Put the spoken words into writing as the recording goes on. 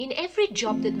In every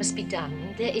job that must be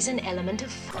done, there is an element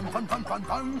of fun.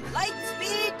 Light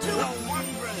speed to the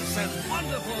wondrous and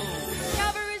wonderful.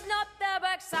 Cover is not the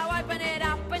book, so open it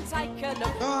up and take a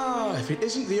look. Ah, if it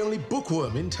isn't the only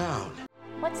bookworm in town.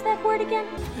 What's that word again?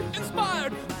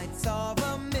 Inspired. Might solve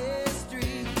a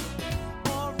mystery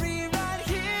or rewrite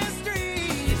history.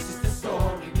 This is the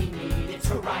story we needed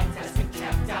to write. Has been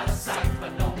kept out of sight,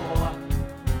 but no more.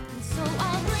 So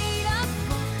I'll read a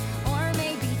book, or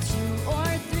maybe 2 or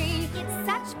 3. It's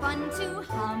such fun to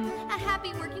hum a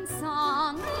happy working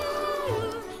song.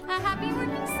 Ooh, a happy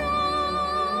working song.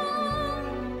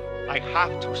 I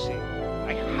have to sing.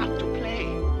 I have to play.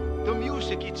 The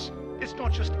music, it's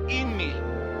not just in me.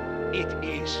 It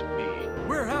is me.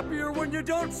 We're happier when you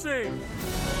don't sing.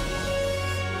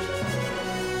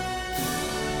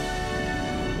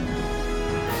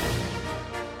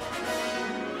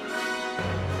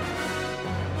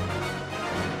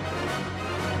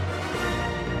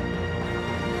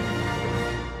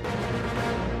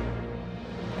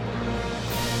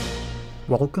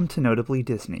 Welcome to Notably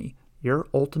Disney, your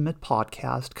ultimate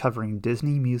podcast covering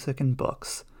Disney music and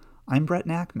books. I'm Brett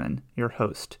Nachman, your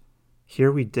host.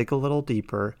 Here we dig a little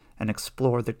deeper and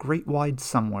explore the great wide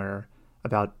somewhere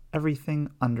about everything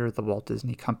under the Walt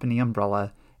Disney Company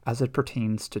umbrella as it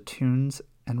pertains to tunes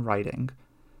and writing,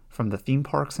 from the theme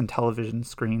parks and television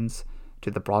screens to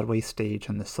the Broadway stage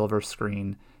and the silver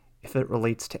screen, if it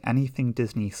relates to anything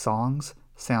Disney songs,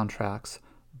 soundtracks,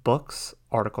 books,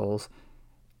 articles,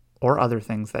 or other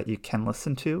things that you can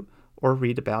listen to or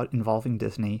read about involving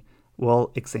Disney,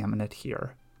 we'll examine it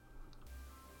here.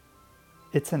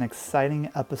 It's an exciting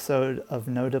episode of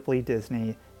Notably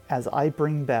Disney as I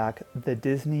bring back the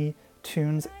Disney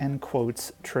Tunes and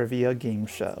Quotes Trivia Game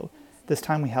Show. This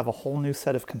time we have a whole new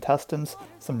set of contestants,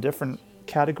 some different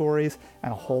categories,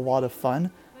 and a whole lot of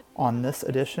fun. On this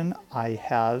edition, I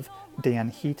have Dan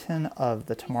Heaton of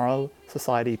the Tomorrow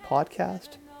Society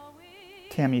podcast,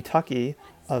 Tammy Tuckey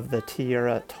of the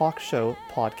Tierra Talk Show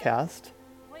podcast,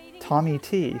 Tommy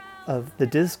T of the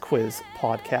Diz Quiz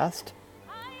podcast,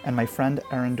 and my friend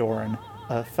Aaron Doran,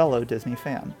 a fellow Disney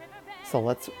fan. So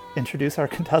let's introduce our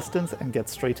contestants and get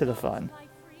straight to the fun.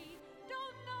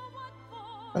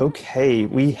 Okay,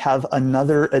 we have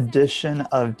another edition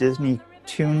of Disney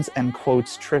Tunes and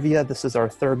Quotes Trivia. This is our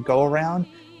third go-around.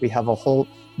 We have a whole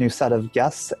new set of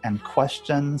guests and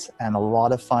questions and a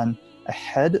lot of fun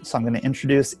ahead. So I'm going to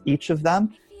introduce each of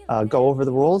them, go over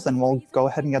the rules, and we'll go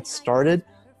ahead and get started.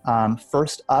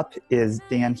 First up is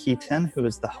Dan Heaton, who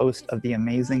is the host of the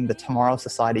amazing The Tomorrow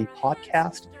Society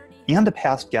podcast and a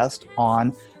past guest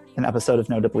on an episode of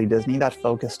Notably Disney that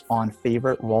focused on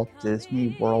favorite Walt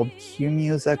Disney World cue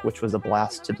music, which was a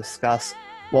blast to discuss.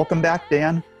 Welcome back,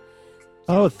 Dan.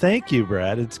 Oh, thank you,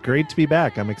 Brad. It's great to be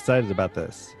back. I'm excited about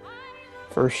this.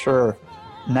 For sure.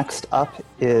 Next up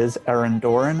is Aaron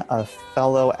Doran, a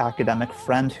fellow academic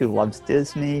friend who loves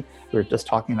Disney. We were just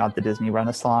talking about the Disney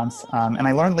Renaissance. And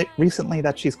I learned recently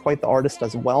that she's quite the artist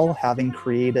as well, having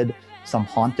created some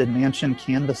Haunted Mansion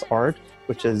canvas art,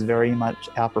 which is very much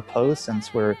apropos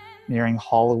since we're nearing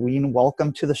Halloween.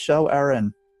 Welcome to the show,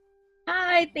 Aaron.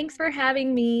 Hi, thanks for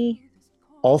having me.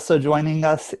 Also joining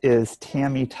us is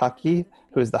Tammy Tuckey,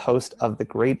 who is the host of the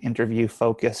great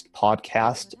interview-focused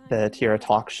podcast, the Tierra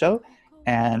Talk Show.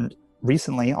 And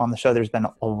recently on the show, there's been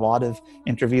a lot of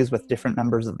interviews with different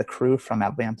members of the crew from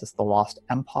Atlantis: The Lost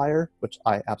Empire, which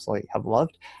I absolutely have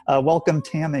loved. Welcome,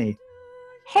 Tammy.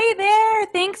 Hey there.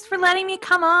 Thanks for letting me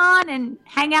come on and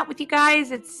hang out with you guys.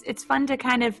 It's fun to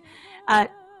kind of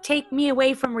take me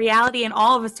away from reality and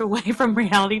all of us away from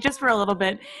reality just for a little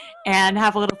bit and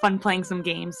have a little fun playing some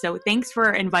games. So thanks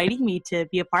for inviting me to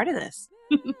be a part of this.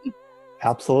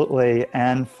 Absolutely.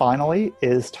 And finally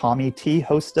is Tommy T,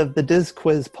 host of the Diz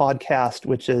Quiz podcast,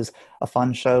 which is a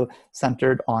fun show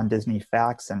centered on Disney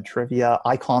facts and trivia.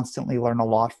 I constantly learn a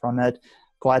lot from it.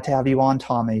 Glad to have you on,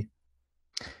 Tommy.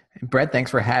 Brett, thanks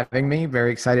for having me.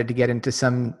 Very excited to get into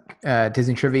some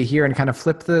Disney trivia here and kind of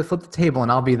flip the table,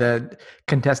 and I'll be the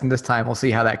contestant this time. We'll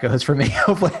see how that goes for me.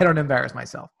 Hopefully I don't embarrass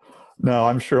myself. No,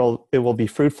 I'm sure it will be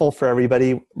fruitful for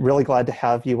everybody. Really glad to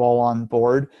have you all on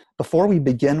board. Before we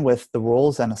begin with the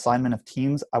rules and assignment of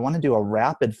teams, I want to do a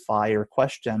rapid fire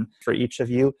question for each of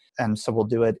you. And so we'll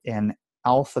do it in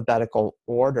alphabetical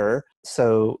order.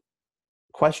 So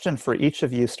question for each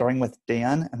of you, starting with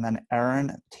Dan and then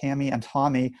Aaron, Tammy, and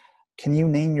Tommy. Can you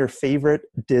name your favorite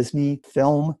Disney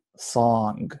film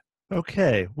song?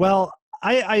 Okay. Well,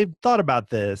 I thought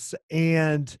about this,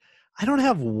 and I don't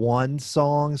have one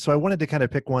song, so I wanted to kind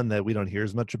of pick one that we don't hear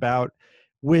as much about,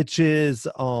 which is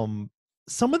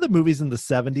some of the movies in the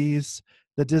 70s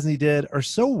that Disney did are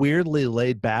so weirdly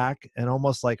laid back and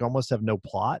almost have no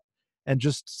plot and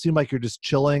just seem like you're just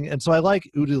chilling. And so I like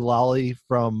Oodalali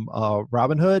from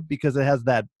Robin Hood because it has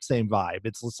that same vibe.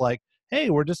 It's just like, hey,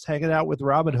 we're just hanging out with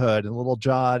Robin Hood and Little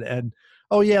John, and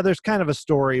oh yeah, there's kind of a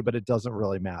story, but it doesn't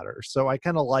really matter. So I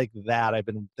kind of like that. I've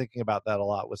been thinking about that a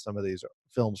lot with some of these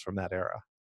films from that era.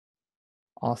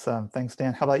 Awesome. Thanks,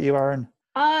 Dan. How about you, Aaron?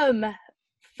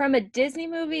 From a Disney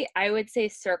movie, I would say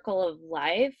Circle of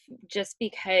Life, just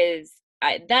because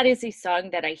that is a song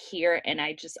that I hear and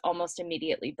I just almost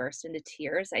immediately burst into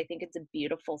tears. I think it's a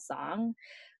beautiful song.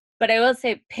 But I will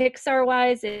say,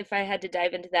 Pixar-wise, if I had to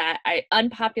dive into that,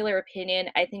 unpopular opinion,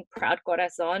 I think Proud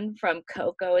Corazon from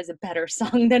Coco is a better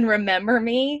song than Remember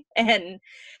Me. And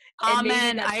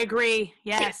Amen. I agree.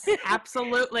 Yes,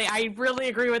 absolutely. I really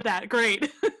agree with that.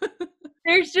 Great.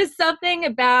 There's something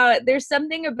about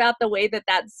the way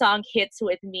that song hits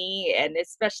with me, and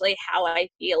especially how I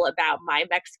feel about my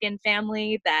Mexican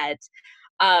family, that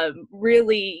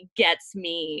really gets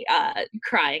me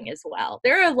crying as well.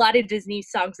 There are a lot of Disney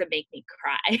songs that make me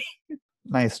cry.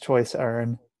 Nice choice,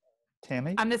 Aaron.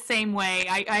 Tammy? I'm the same way.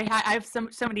 I have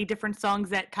so many different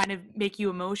songs that kind of make you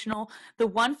emotional. The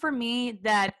one for me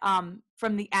that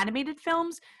from the animated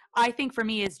films, I think for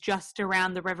me is Just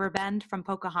Around the River Bend from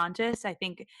Pocahontas. I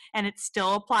think, and it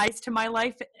still applies to my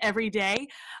life every day.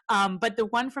 But the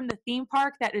one from the theme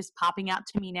park that is popping out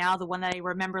to me now, the one that I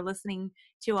remember listening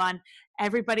to on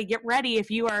Everybody Get Ready,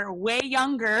 if you are way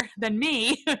younger than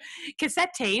me,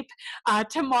 cassette tape,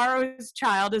 Tomorrow's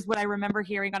Child is what I remember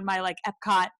hearing on my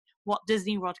Epcot Walt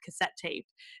Disney World cassette tape.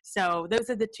 So those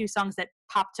are the two songs that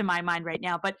pop to my mind right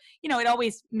now. But, it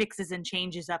always mixes and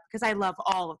changes up because I love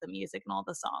all of the music and all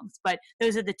the songs. But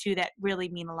those are the two that really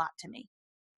mean a lot to me.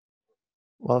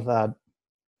 Love that.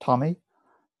 Tommy?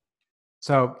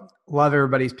 So love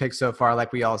everybody's pick so far.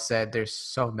 Like we all said, there's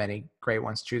so many great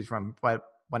ones to choose from. But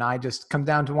when I just come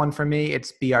down to one for me,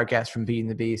 it's Be Our Guest from Beauty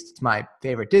and the Beast. It's my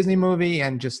favorite Disney movie,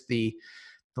 and just the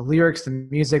lyrics, the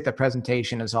music, the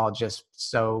presentation is all just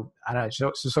so, I don't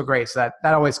know, so great. So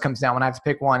that always comes down. When I have to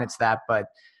pick one, it's that. But,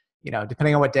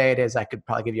 depending on what day it is, I could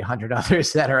probably give you 100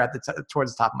 others that are at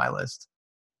towards the top of my list.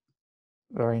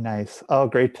 Very nice. Oh,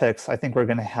 great picks. I think we're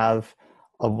going to have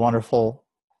a wonderful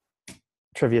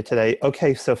trivia today.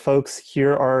 Okay, so folks,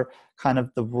 here are kind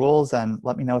of the rules, and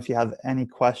let me know if you have any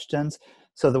questions.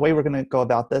 So the way we're going to go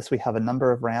about this, we have a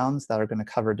number of rounds that are going to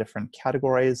cover different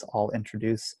categories. I'll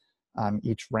introduce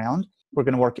each round. We're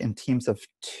going to work in teams of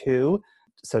 2.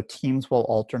 So teams will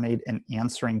alternate in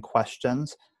answering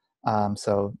questions.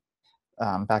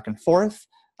 Back and forth.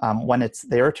 When it's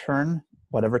their turn,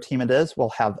 whatever team it is, we'll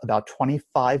have about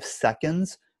 25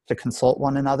 seconds to consult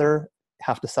one another,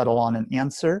 have to settle on an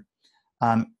answer.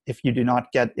 If you do not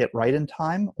get it right in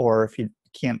time, or if you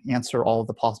can't answer all of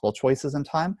the possible choices in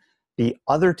time, the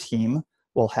other team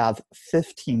will have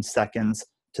 15 seconds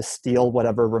to steal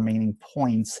whatever remaining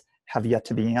points have yet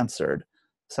to be answered.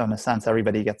 So in a sense,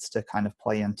 everybody gets to kind of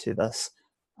play into this.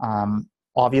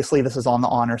 Obviously, this is on the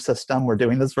honor system. We're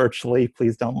doing this virtually.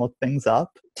 Please don't look things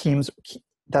up. Teams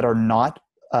that are not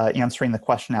answering the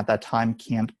question at that time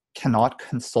cannot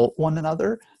consult one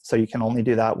another. So you can only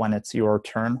do that when it's your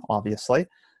turn, obviously.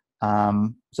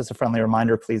 Just a friendly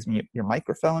reminder, please mute your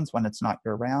microphones when it's not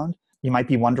your round. You might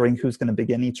be wondering who's going to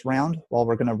begin each round. Well,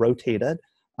 we're going to rotate it.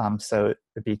 So it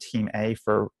would be Team A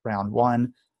for round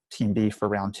 1, Team B for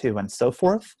round 2, and so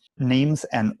forth. Names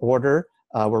and order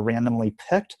were randomly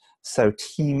picked. So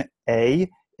Team A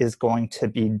is going to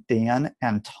be Dan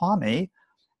and Tommy,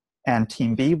 and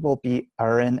Team B will be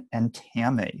Aaron and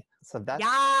Tammy. So that's...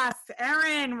 Yes,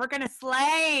 Aaron, we're going to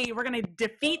slay. We're going to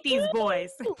defeat these boys.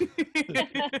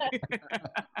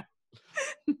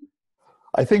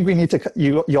 I think we need to,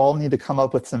 you all need to come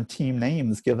up with some team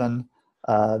names, given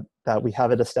that we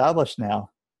have it established now.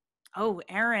 Oh,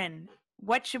 Aaron,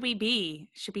 what should we be?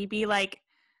 Should we be like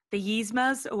the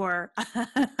Yzmas, or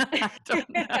I don't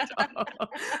know.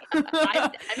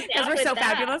 Because we're so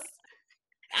fabulous.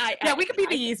 Yeah, we could be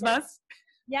the Yzmas.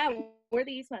 Yeah, we're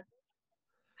the Yzmas.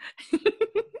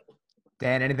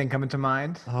 Dan, anything coming to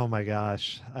mind? Oh my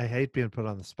gosh, I hate being put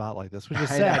on the spot like this, which is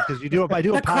sad because I do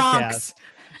a podcast,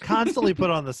 constantly put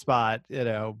on the spot,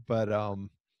 But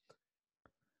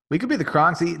we could be the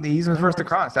Kronks, the Yzmas versus the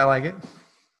Kronks. I like it.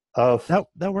 Oh,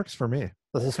 that works for me.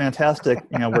 This is fantastic.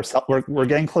 We're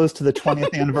getting close to the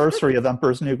 20th anniversary of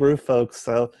Emperor's New Groove, folks.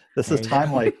 So this is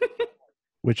timely.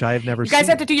 Which I have never seen. You guys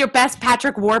have to do your best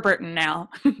Patrick Warburton now.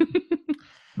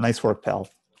 Nice work, pal.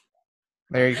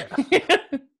 There you go.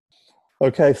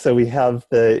 Okay, so we have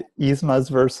the Yzmas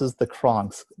versus the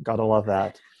Kronks. Gotta love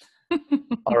that.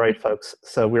 All right, folks.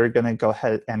 So we're going to go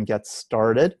ahead and get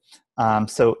started.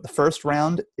 So the first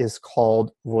round is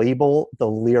called Label the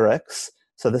Lyrics.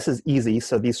 So this is easy.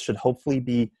 So these should hopefully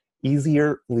be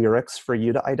easier lyrics for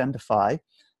you to identify.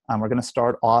 We're going to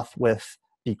start off with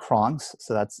the Kronks.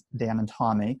 So that's Dan and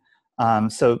Tommy.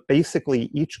 So basically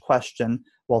each question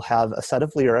will have a set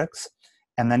of lyrics,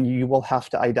 and then you will have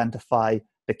to identify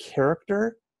the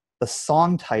character, the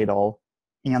song title,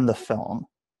 and the film.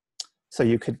 So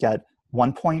you could get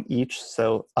 1 point each,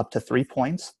 so up to 3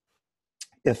 points.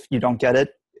 If you don't get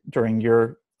it during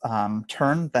your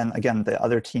turn, then again, the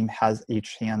other team has a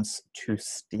chance to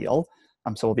steal.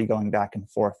 So we'll be going back and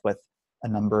forth with a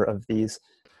number of these.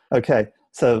 Okay,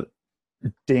 so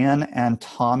Dan and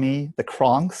Tommy, the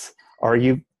Kronks, are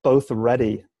you both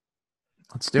ready?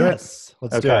 Let's do it.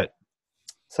 Let's do it.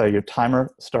 So your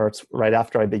timer starts right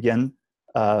after I begin.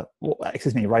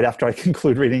 Right after I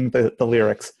conclude reading the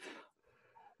lyrics.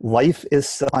 Life is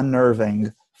so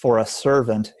unnerving for a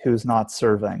servant who's not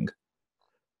serving.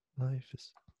 Life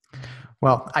is...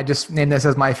 Well, I just named this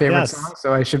as my favorite song,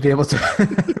 so I should be able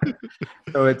to.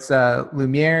 So it's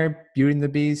Lumiere, Beauty and the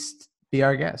Beast, Be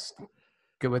Our Guest.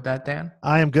 Good with that, Dan?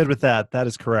 I am good with that. That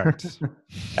is correct.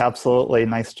 Absolutely.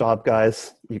 Nice job,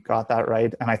 guys. You got that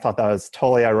right. And I thought that was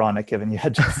totally ironic given you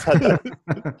had just said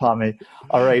that, Tommy.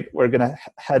 All right, we're going to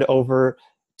head over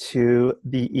to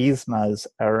the Yzmas.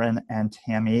 Erin and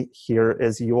Tammy, here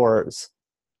is yours.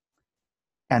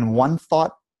 And one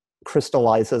thought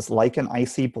crystallizes like an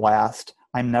icy blast.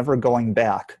 I'm never going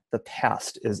back. The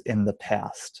past is in the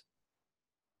past.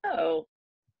 Oh.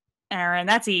 Erin,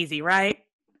 that's easy, right?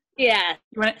 Yeah.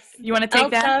 You want to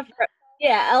take that?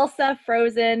 Elsa,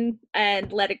 Frozen,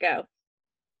 and Let It Go.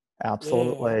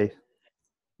 Absolutely. Yeah.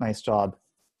 Nice job.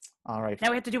 All right.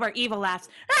 Now we have to do our evil laughs.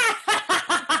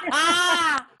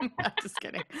 Just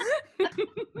kidding.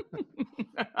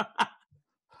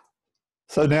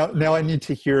 So now I need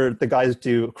to hear the guys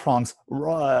do Kronk's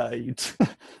right.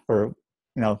 Or,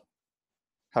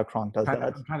 how Kronk does that.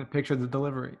 I'm trying to picture the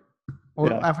delivery.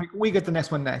 Well, after we get the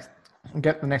next one next.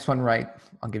 Get the next one right,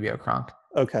 I'll give you a Kronk.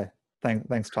 Okay.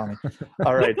 Thanks, Tommy.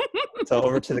 All right. So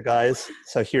over to the guys.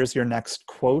 So here's your next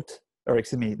quote,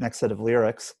 next set of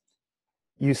lyrics.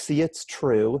 You see it's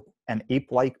true, an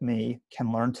ape like me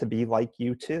can learn to be like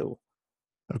you too.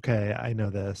 Okay, I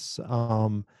know this. We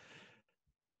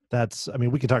can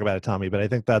talk about it, Tommy, but I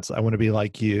think that's I Want to Be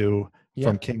Like You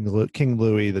from King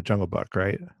Louis, The Jungle Book,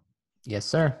 right? Yes,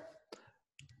 sir.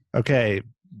 Okay.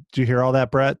 Do you hear all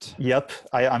that, Brett? Yep.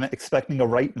 I'm expecting a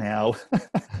right now.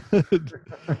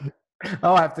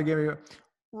 Oh, I have to give you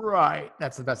right.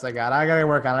 That's the best I got. I got to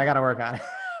work on it.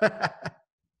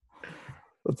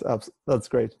 That's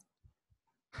great.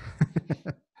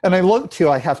 And I love too.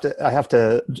 I have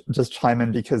to just chime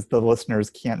in because the listeners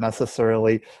can't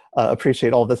necessarily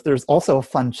appreciate all this. There's also a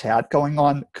fun chat going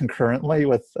on concurrently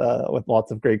with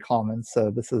lots of great comments. So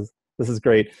this is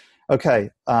great. Okay,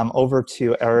 over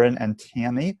to Erin and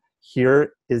Tammy.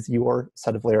 Here is your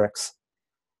set of lyrics.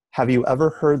 Have you ever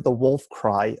heard the wolf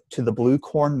cry to the blue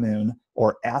corn moon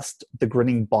or asked the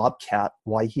grinning bobcat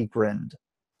why he grinned?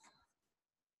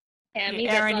 Tammy,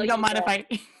 Erin, you don't mind if I...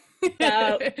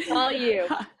 No, all you.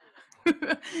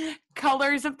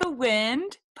 Colors of the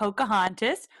Wind,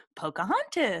 Pocahontas.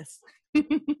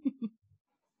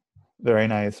 Very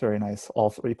nice, very nice. All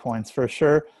 3 points for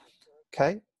sure.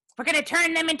 Okay. We're going to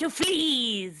turn them into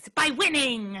fleas by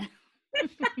winning.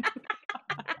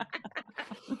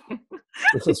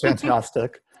 This is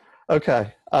fantastic.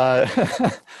 Okay.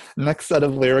 Next set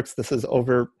of lyrics. This is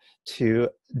over to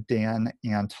Dan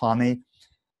and Tommy.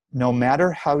 No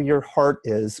matter how your heart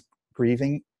is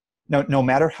grieving, no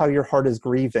matter how your heart is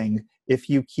grieving, if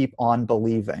you keep on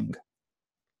believing.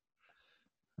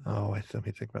 Oh, let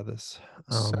me think about this.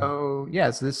 So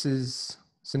this is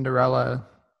Cinderella,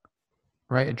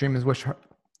 right? A dream is what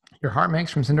your heart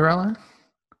makes from Cinderella.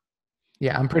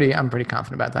 Yeah, I'm pretty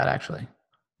confident about that actually.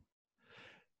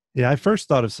 Yeah, I first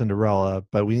thought of Cinderella,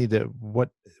 but we need to.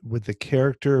 What would the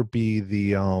character be?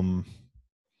 The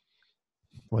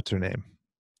what's her name?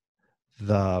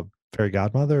 The fairy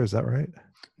godmother. Is that right?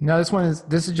 No, this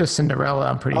is just Cinderella.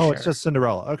 I'm pretty sure. Oh, it's just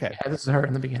Cinderella. Okay. Yeah, this is her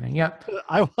in the beginning. Yep.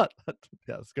 I want.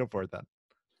 Yeah, let's go for it then.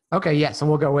 Okay, yeah. So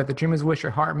we'll go with "The Dream Is Wish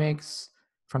Your Heart Makes"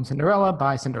 from Cinderella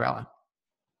by Cinderella.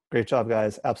 Great job,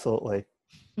 guys. Absolutely.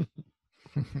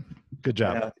 Good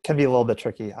job. Yeah, it can be a little bit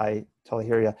tricky. I totally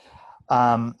hear you.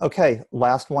 Okay,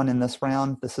 last one in this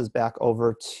round. This is back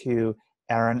over to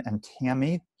Erin and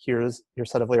Tammy. Here's your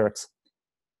set of lyrics.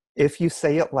 If you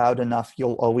say it loud enough,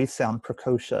 you'll always sound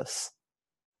precocious.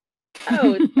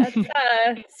 Oh, that's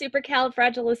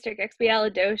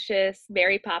supercalifragilisticexpialidocious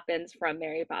Mary Poppins from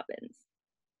Mary Poppins.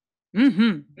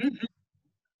 Mm-hmm.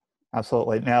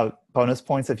 Absolutely. Now, bonus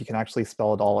points if you can actually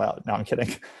spell it all out. No, I'm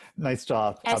kidding. Nice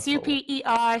job.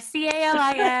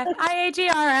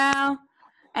 SUPERCALIFIAGRL.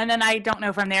 And then I don't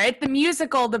know from there. It's the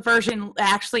musical, the version,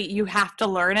 actually, you have to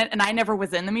learn it. And I never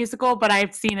was in the musical, but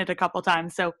I've seen it a couple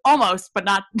times. So almost, but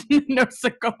not no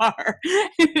cigar.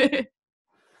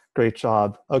 Great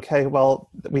job. Okay, well,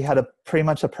 we had pretty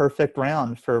much a perfect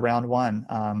round for round one,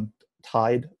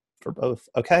 tied for both.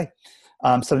 Okay,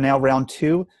 so now round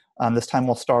two. This time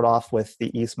we'll start off with the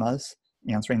Yzmas,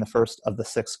 answering the first of the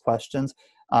 6 questions.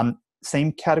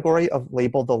 Same category of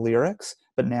label the lyrics,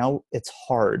 but now it's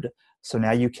hard. So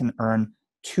now you can earn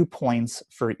 2 points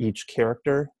for each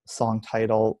character, song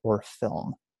title, or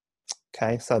film.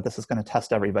 Okay, so this is going to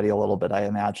test everybody a little bit, I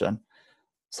imagine.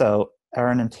 So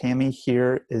Aaron and Tammy,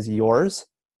 here is yours.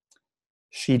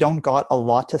 She don't got a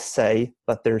lot to say,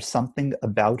 but there's something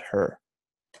about her.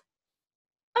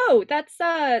 Oh, that's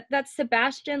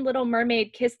Sebastian, Little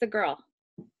Mermaid, Kiss the Girl.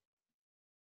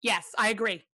 Yes, I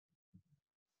agree.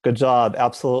 Good job,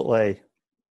 absolutely.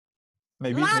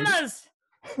 Maybe.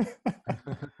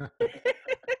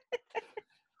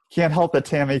 Can't help it,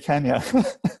 Tammy, can you?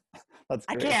 That's great.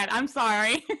 I can't. I'm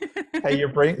sorry. Hey,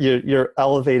 you're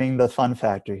elevating the fun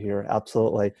factor here.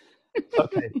 Absolutely.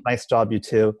 Okay, nice job, you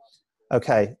two.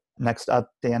 Okay, next up,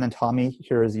 Dan and Tommy,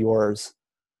 here is yours.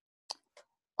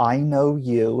 I know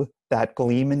you, that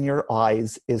gleam in your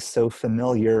eyes is so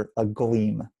familiar, a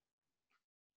gleam.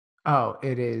 Oh,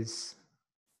 it is.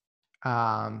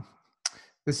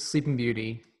 This is Sleeping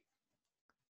Beauty.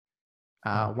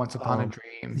 Once Upon a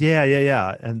Dream.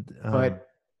 Yeah. And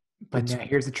but now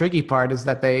here's the tricky part: is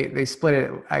that they split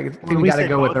it. I think we we got to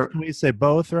go both? with. Can we say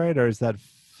both, right? Or is that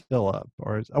Philip?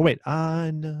 Or is? Oh wait,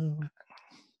 I know.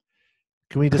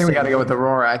 Can we I just? think we got to go with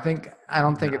Aurora. I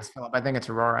don't think it's Philip. I think it's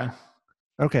Aurora.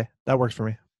 Okay, that works for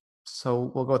me.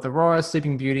 So we'll go with Aurora,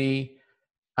 Sleeping Beauty.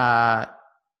 Once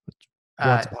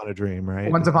Upon a Dream,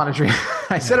 right? Once Upon a Dream.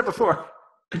 I said it before.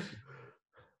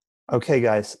 Okay,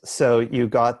 guys. So you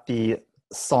got the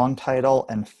song title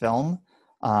and film.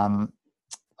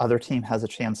 Other team has a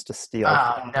chance to steal.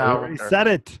 Oh, no. We already said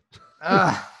it.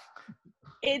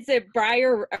 Is it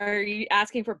Briar? Are you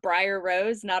asking for Briar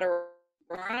Rose, not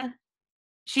Aurora?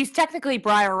 She's technically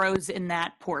Briar Rose in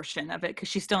that portion of it because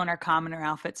she's still in her commoner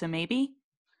outfit. So maybe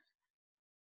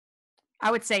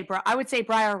I would say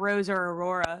Briar Rose or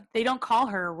Aurora. They don't call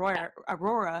her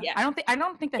Aurora. Yeah. I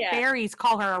don't think the fairies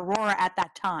call her Aurora at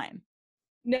that time.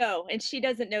 No, and she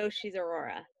doesn't know she's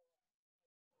Aurora.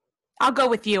 I'll go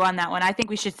with you on that one. I think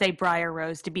we should say Briar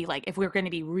Rose to be like, if we're going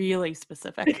to be really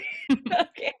specific.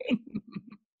 Okay.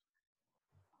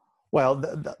 Well,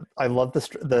 I love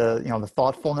the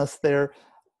thoughtfulness there.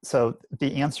 So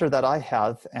the answer that I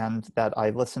have and that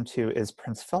I listen to is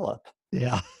Prince Philip.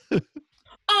 Yeah.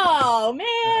 Oh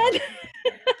man.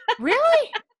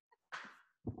 Really?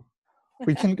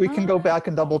 We can go back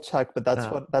and double check, but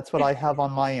that's what I have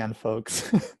on my end,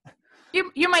 folks.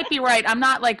 You might be right. I'm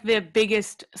not like the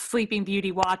biggest Sleeping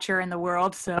Beauty watcher in the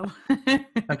world, so.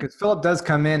 Because Philip does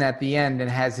come in at the end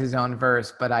and has his own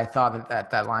verse, but I thought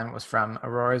that line was from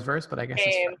Aurora's verse, but I guess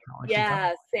Same. it's from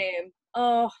Yeah, same.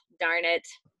 Oh, darn it.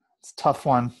 It's a tough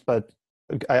one, but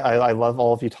I love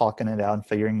all of you talking it out and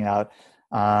figuring it out.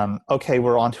 Okay,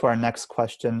 we're on to our next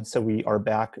question. So we are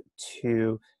back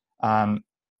to Aaron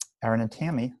and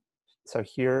Tammy. So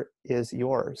here is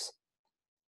yours.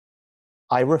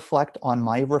 I reflect on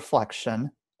my reflection,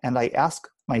 and I ask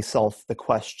myself the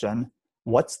question,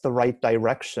 what's the right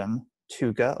direction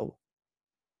to go?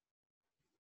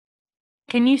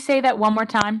 Can you say that one more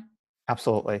time?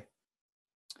 Absolutely.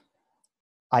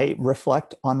 I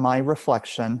reflect on my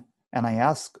reflection, and I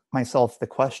ask myself the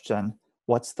question,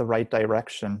 what's the right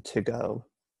direction to go?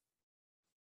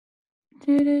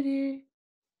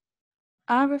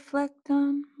 I reflect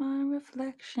on my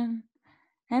reflection,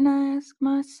 and I ask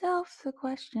myself the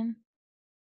question.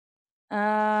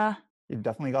 You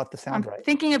definitely got the sound right. I'm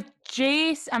thinking of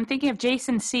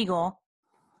Jason Segel.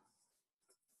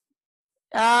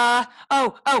 The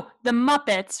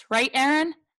Muppets, right,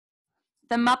 Aaron?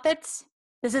 The Muppets.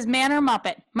 This is Man or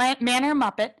Muppet. Man or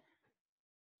Muppet.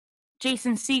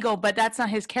 Jason Segel, but that's not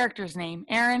his character's name.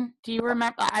 Aaron, do you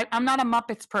remember? I'm not a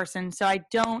Muppets person, so I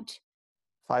don't.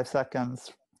 5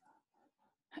 seconds.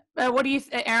 What do you,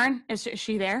 Aaron? Is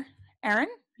she there? Aaron,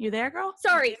 you there, girl?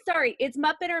 Sorry. It's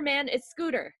Muppet or Man. It's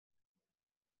Scooter.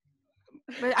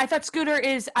 But I thought Scooter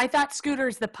is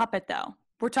the puppet, though.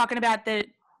 We're talking about the.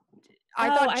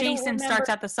 I thought Jason starts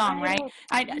out the song, right?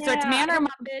 So it's Man or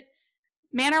Muppet.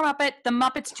 Man or Muppet. The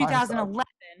Muppets 2011.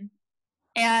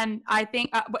 And I think,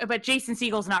 but Jason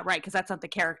Segel's not right because that's not the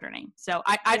character name. So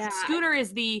Scooter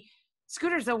is the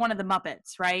Scooter's one of the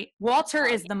Muppets, right? Walter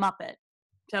is the Muppet,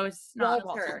 so it's not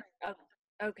Walter.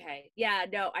 Okay. Yeah.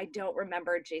 No, I don't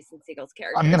remember Jason Segel's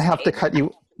character. I'm gonna have to cut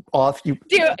you off.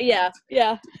 Yeah.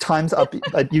 Time's up.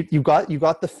 You got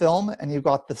the film and you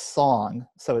got the song,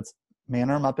 so it's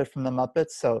Manor Muppet from the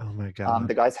Muppets. So Oh my god.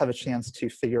 the guys have a chance to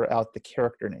figure out the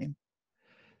character name.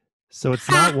 So it's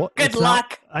not. Good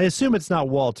luck. I assume it's not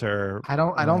Walter. I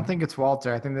don't think it's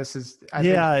Walter. I think this is.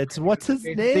 It's what's his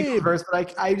name? Verse,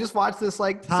 but I just watched this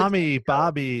like Tommy,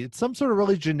 Bobby. It's some sort of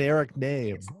really generic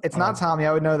name. It's not Tommy.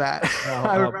 I would know that.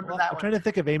 I remember that. I'm trying to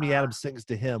think if Amy Adams sings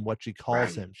to him what she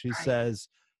calls him. She says,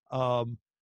 "I'm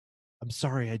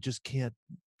sorry, I just can't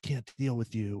deal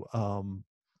with you."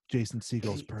 Jason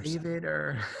Segel's person. David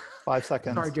or 5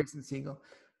 seconds. Sorry, Jason Segel.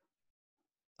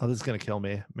 Oh, this is gonna kill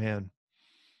me, man.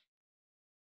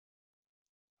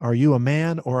 Are you a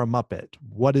man or a Muppet?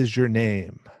 What is your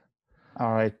name?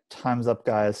 All right, time's up,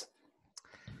 guys.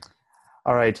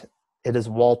 All right, it is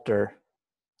Walter.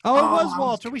 Oh, it was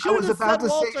Walter. We should have said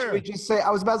Walter. I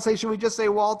was about to say, should we just say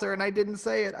Walter? And I didn't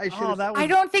say it. I should. I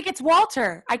don't think it's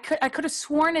Walter. I could have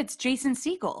sworn it's Jason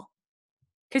Segel,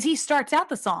 because he starts out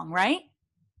the song, right?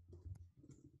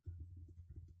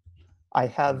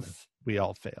 We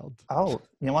all failed. Oh,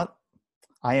 you know what?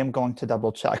 I am going to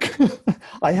double check.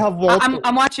 I have Walter.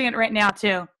 I'm watching it right now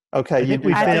too. Okay, I think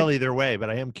we fail either way,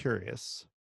 but I am curious.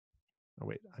 Oh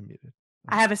wait, I'm muted.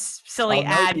 I have a silly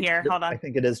ad here. Hold on. I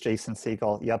think it is Jason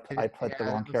Segel. Yep, I put the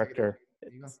wrong character.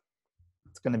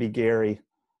 It's going to be Gary.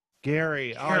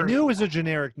 Gary. Oh, I knew it was a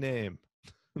generic name.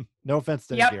 No offense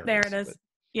to Yep, Garys, there it is. but-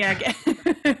 Yeah.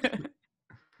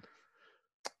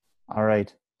 All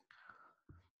right.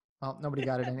 Well, nobody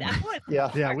got it anyway.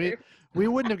 Yeah. We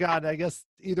wouldn't have gotten, I guess,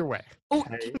 either way. Oh,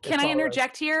 can I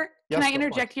interject here? Can I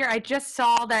interject here? I just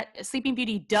saw that Sleeping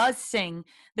Beauty does sing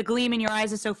 "The Gleam in Your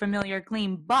Eyes Is So Familiar,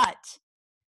 Gleam," but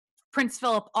Prince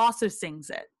Philip also sings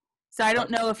it. So I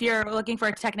don't know if you're looking for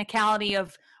a technicality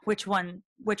of which one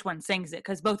sings it,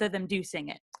 because both of them do sing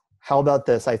it. How about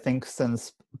this? I think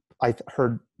since I've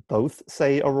heard both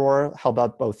say Aurora, how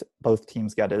about both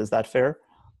teams get it? Is that fair?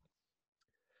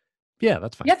 Yeah,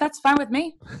 that's fine. Yeah, that's fine with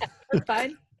me. That's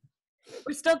fine.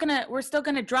 We're still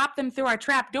gonna drop them through our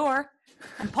trap door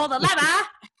and pull the lever.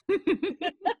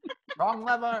 Wrong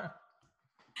lever.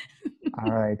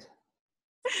 All right.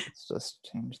 Let's just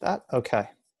change that. Okay.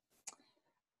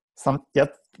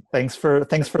 Thanks for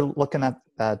looking at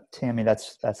that, Tammy.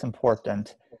 That's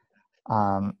important.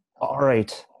 All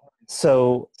right.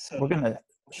 So we're gonna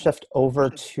shift over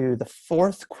to the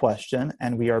fourth question,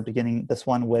 and we are beginning this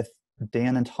one with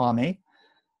Dan and Tommy.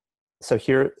 So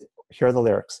here are the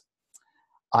lyrics.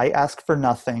 I ask for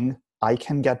nothing, I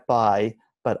can get by,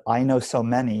 but I know so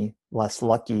many less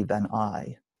lucky than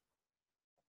I.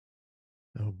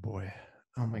 Oh boy.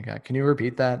 Oh my God. Can you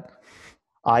repeat that?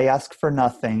 I ask for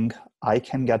nothing, I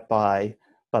can get by,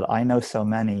 but I know so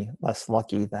many less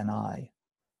lucky than I.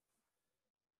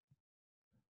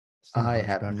 I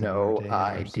have no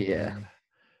idea.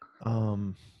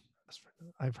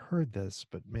 I've heard this,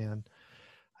 but man,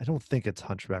 I don't think it's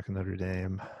Hunchback of Notre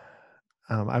Dame.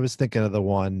 I was thinking of the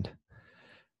one.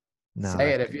 No,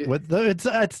 say it if you.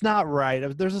 It's not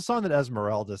right. There's a song that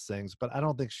Esmeralda sings, but I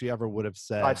don't think she ever would have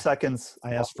said. 5 seconds.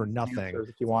 I asked for nothing.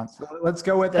 If you want. Let's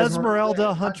go with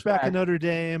Esmeralda, Hunchback of Notre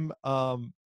Dame. I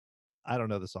don't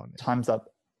know the song name. Time's up.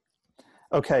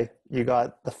 Okay, you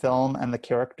got the film and the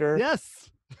character. Yes.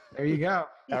 There you go.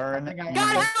 Aaron. God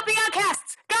help the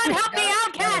outcasts! God help the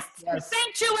outcasts! Yes.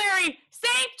 Sanctuary!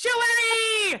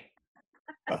 Sanctuary!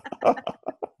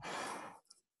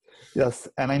 Yes,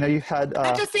 and I know you had.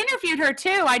 I just interviewed her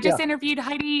too. I just interviewed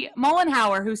Heidi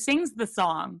Mollenhauer, who sings the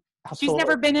song. Absolutely. She's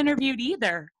never been interviewed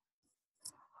either.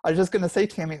 I was just gonna say,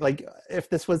 Tammy, like if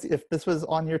this was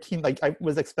on your team, like I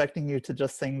was expecting you to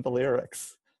just sing the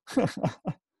lyrics.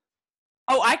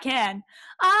 Oh, I can.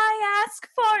 I ask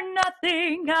for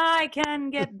nothing, I can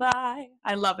get by.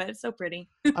 I love it. It's so pretty.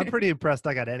 I'm pretty impressed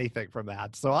I got anything from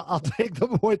that. So I'll take the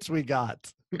points we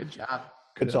got. Good job.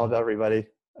 Good job, everybody.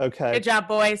 Okay. Good job,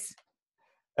 boys.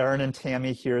 Aaron and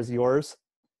Tammy, here's yours.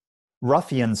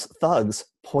 Ruffians, thugs,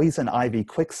 poison ivy,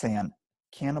 quicksand,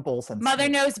 cannibals, and Mother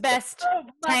Knows Best,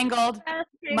 Tangled,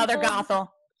 Mother Gothel.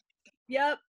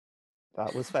 Yep.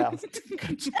 That was fast.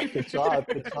 Good job.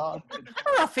 Good job.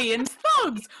 Ruffians,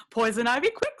 thugs, poison ivy,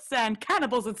 quicksand,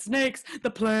 cannibals and snakes,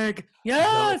 the plague.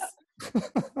 Yes.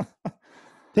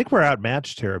 I think we're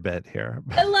outmatched here a bit here.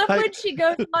 I love when she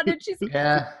goes on and she's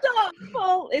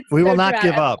thoughtful. We will not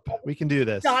give up. We can do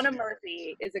this. Donna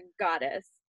Murphy is a goddess.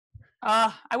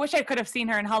 I wish I could have seen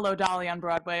her in Hello, Dolly on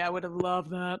Broadway. I would have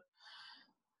loved that.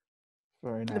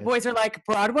 Very nice. The boys are like,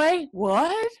 Broadway?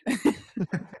 What?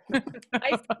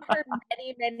 I saw her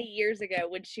many, many years ago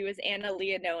when she was Anna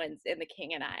Leonowens in The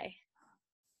King and I.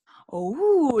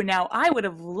 Oh, now I would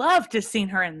have loved to have seen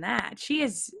her in that. She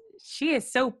is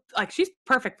so, like, she's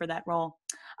perfect for that role.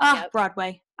 Yep.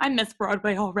 Broadway. I miss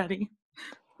Broadway already.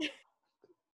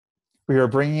 We are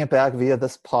bringing it back via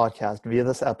this podcast, via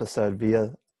this episode,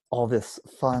 via all this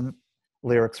fun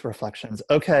lyrics reflections.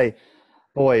 Okay,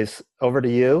 boys, over to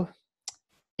you.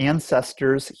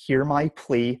 Ancestors, hear my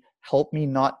plea. Help me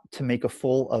not to make a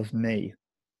fool of me.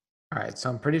 All right, so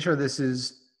I'm pretty sure this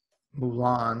is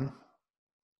Mulan.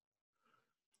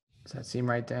 Does that seem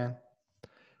right, Dan?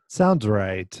 Sounds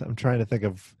right. I'm trying to think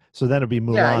of. So then it'd be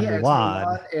Mulan.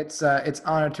 Mulan. It's Mulan. It's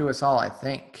Honor to Us All, I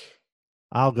think.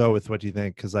 I'll go with what you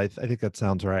think because I think that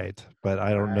sounds right, but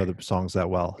I don't know the songs that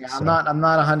well. Yeah, so. I'm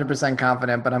not 100%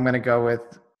 confident, but I'm going to go with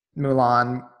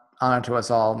Mulan. Honor to Us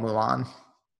All, Mulan.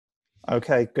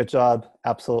 Okay, good job.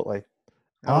 Absolutely.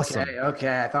 Awesome.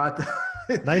 Okay. I thought.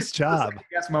 Nice job.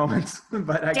 Guess moments,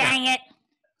 but I Dang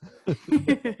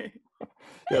it.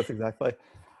 Yes, exactly.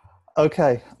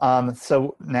 Okay,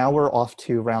 so now we're off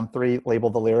to round 3, label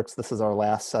the lyrics. This is our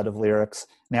last set of lyrics.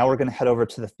 Now we're going to head over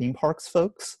to the theme parks,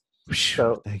 folks.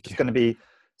 So it's going to be,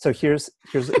 so here's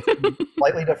it's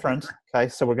slightly different. Okay,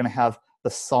 so we're going to have the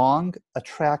song,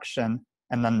 attraction,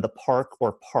 and then the park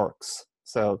or parks.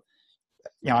 So,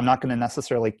 I'm not going to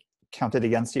necessarily count it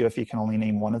against you if you can only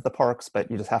name one of the parks,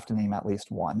 but you just have to name at least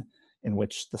one in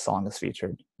which the song is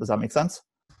featured. Does that make sense?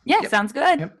 Yeah, sounds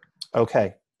good. Yep.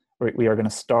 Okay, we are going to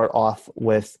start off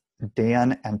with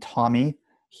Dan and Tommy.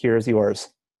 Here's yours.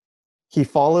 He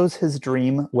follows his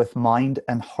dream with mind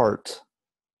and heart.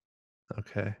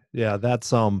 Okay. Yeah,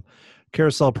 that's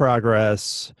Carousel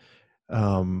Progress,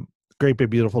 Great Big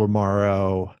Beautiful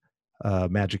Tomorrow,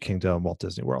 Magic Kingdom, Walt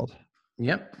Disney World.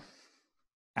 Yep.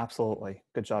 Absolutely.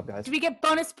 Good job, guys. Do we get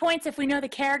bonus points if we know the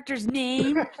character's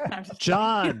name?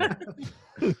 John.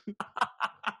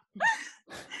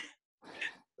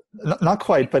 Not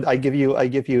quite, but I give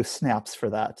you snaps for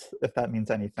that, if that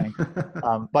means anything.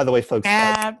 By the way, folks,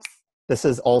 this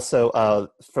is also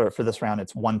for this round.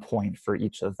 It's 1 point for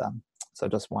each of them. So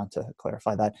just want to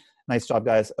clarify that. Nice job,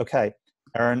 guys. Okay,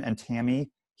 Aaron and Tammy,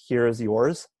 here's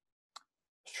yours.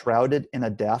 Shrouded in a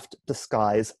daft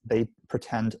disguise, they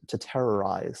pretend to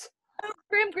terrorize. Oh,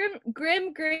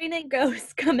 Grim, Green, and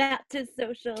Ghost come out to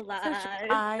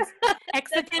socialize.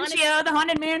 Extencio, the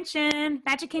Haunted Mansion,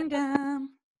 Magic Kingdom.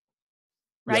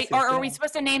 Right? Yes, or are we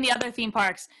supposed to name the other theme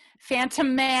parks?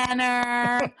 Phantom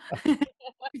Manor,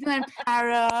 Disneyland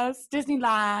Paris,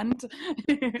 Disneyland.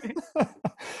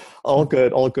 All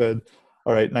good, all good.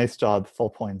 All right, nice job.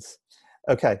 Full points.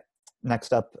 Okay,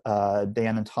 next up,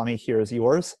 Dan and Tommy, here's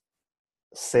yours.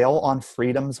 Sail on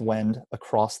freedom's wind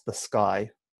across the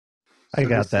sky. I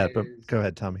got that, but go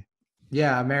ahead, Tommy.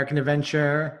 Yeah, American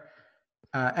Adventure,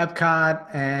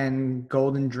 Epcot, and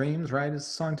Golden Dreams, right, is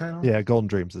the song title? Yeah, Golden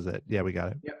Dreams is it. Yeah, we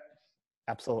got it. Yep.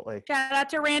 Absolutely. Shout out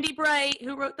to Randy Bright,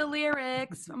 who wrote the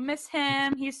lyrics. I miss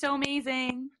him. He's so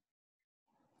amazing.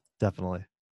 Definitely.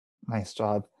 Nice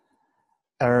job.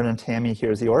 Aaron and Tammy,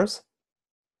 here's yours.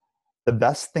 The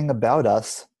best thing about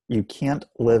us, you can't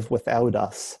live without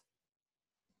us.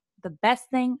 The best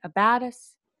thing about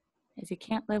us is you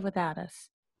can't live without us.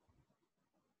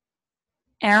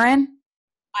 Aaron?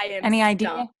 Any idea?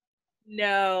 stumped.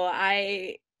 No,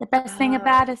 The best thing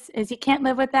about us is you can't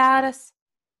live without us.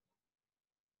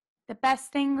 The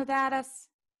best thing without us.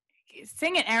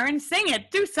 Sing it, Aaron. Sing it.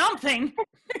 Do something.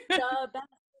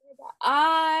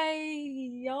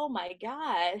 oh my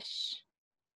gosh.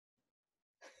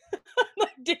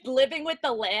 Did Living with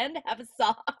the Land have a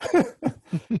song?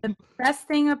 The best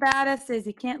thing about us is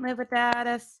you can't live without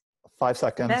us. 5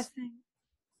 seconds. The best thing.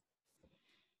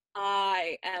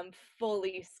 I am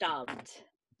fully stumped.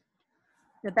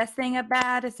 The best thing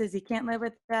about us is you can't live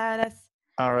without us.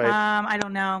 All right. I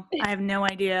don't know. I have no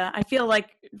idea. I feel like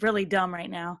really dumb right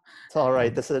now. It's all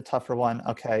right. This is a tougher one.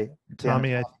 Okay.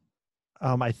 Tommy,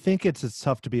 I think it's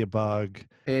tough to be a bug.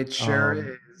 It sure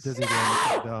is. Disney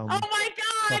Oh my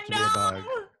God, no!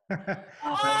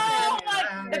 Oh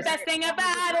my, the best thing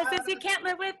about us is you can't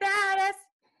live without us.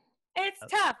 It's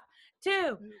tough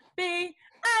to be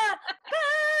a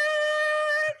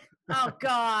bug. Oh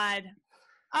God.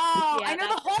 Oh, Yeah, I know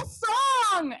the whole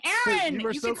song. Aaron, You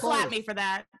were you so can slap close. me for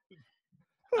that.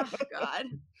 Oh God.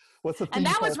 What's the And theme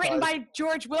that was park written are? by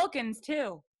George Wilkins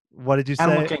too. What did you say?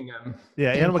 Animal Kingdom.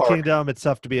 Yeah, Theme Animal park. Kingdom. It's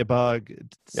tough to be a bug.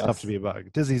 It's Yes. tough to be a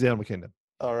bug. Disney's Animal Kingdom.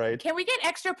 All right. Can we get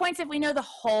extra points if we know the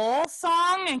whole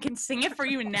song and can sing it for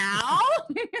you now?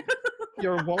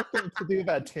 You're welcome to do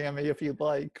that, Tammy, if you'd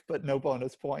like, but no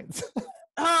bonus points.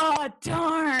 Oh,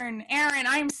 darn. Aaron,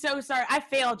 I'm so sorry. I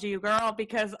failed you, girl,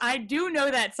 because I do know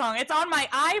that song. It's on my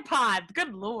iPod.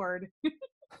 Good Lord.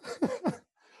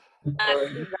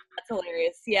 That's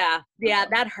hilarious. Yeah,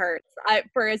 that hurts.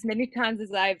 For as many times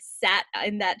as I've sat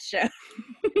in that show.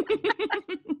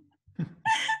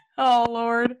 Oh,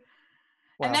 Lord.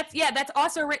 Wow. And that's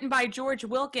also written by George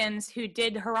Wilkins, who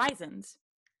did Horizons,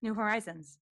 New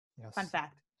Horizons. Yes. Fun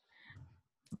fact.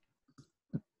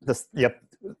 This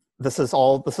is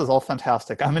all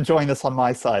fantastic. I'm enjoying this on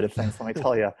my side of things, let me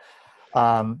tell you.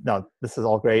 No, this is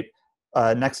all great.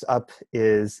 Next up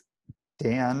is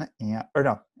Dan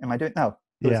am I doing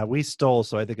Yeah, we stole,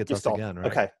 so I think it's us stole. again, right?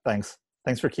 Okay, thanks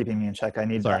for keeping me in check. I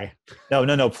need Sorry. that.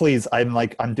 No, please.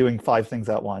 I'm doing 5 things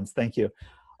at once. Thank you.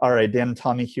 All right, Dan and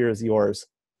Tommy, here is yours.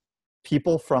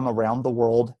 People from around the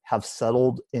world have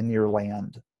settled in your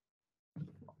land.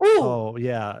 Ooh. Oh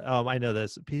yeah, I know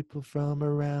this. People from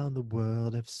around the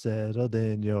world have settled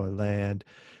in your land,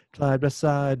 side by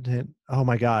side. Oh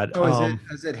my God. Oh,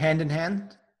 is it Hand in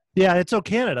Hand? Yeah, it's Oh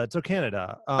Canada. It's Oh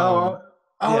Canada.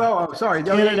 Sorry.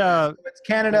 Canada. So it's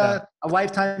Canada, A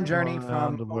Lifetime Journey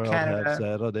Around the from world Canada. have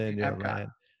settled in your Epcot.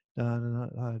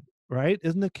 land. Right?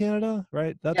 Isn't it Canada?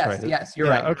 Right? That's Yes, right. yes, you're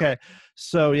right. Okay.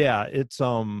 So yeah, it's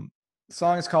The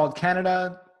song is called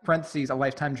Canada, parentheses, A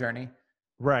Lifetime Journey.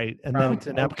 right, and then it's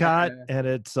in Epcot, Canada. and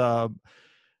it's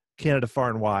Canada Far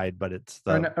and Wide, but it's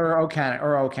the Or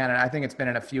Canada. I think it's been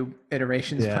in a few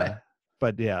iterations,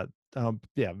 but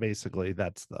basically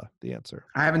that's the answer.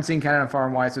 I haven't seen Canada Far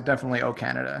and Wide, so definitely Oh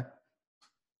Canada.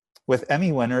 With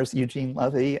Emmy winners Eugene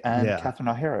Levy and Yeah. Catherine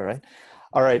O'Hara, right?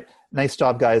 All right, nice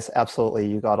job, guys. Absolutely,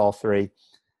 you got all 3.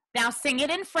 Now sing it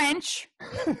in French.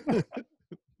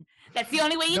 That's the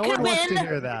only way you No can one wants win. to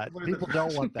hear that. People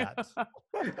don't want that.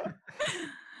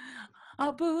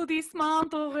 Applaudissements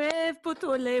de rêve pour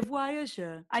tous les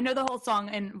voyageurs. I know the whole song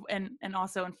and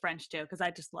also in French too, because I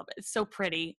just love it. It's so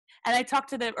pretty. And I talked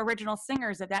to the original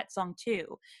singers of that song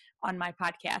too on my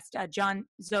podcast, John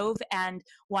Zove and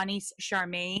Juanice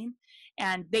Charmaine.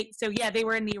 And they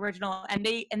were in the original, and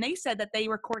they said that they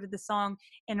recorded the song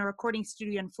in a recording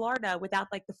studio in Florida without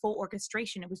like the full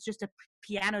orchestration. It was just a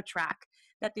piano track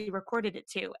that they recorded it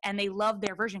to, and they loved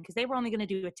their version because they were only going to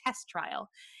do a test trial,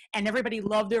 and everybody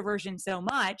loved their version so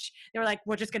much they were like,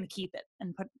 we're just going to keep it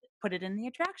and put it in the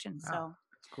attraction. So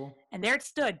that's cool. And there it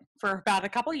stood for about a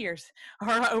couple years, or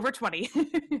over 20.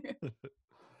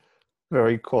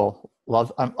 Very cool.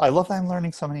 I love that I'm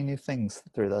learning so many new things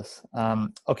through this.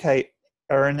 Okay,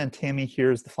 Aaron and Tammy,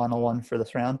 here's the final one for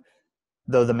this round.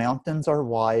 Though the mountains are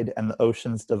wide and the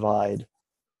oceans divide.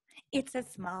 It's a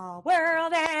small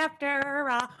world after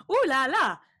all. Ooh la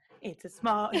la. It's a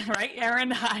small, right,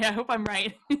 Aaron? I hope I'm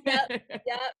right. Yep,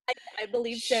 I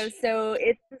believe so. So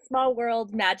it's a Small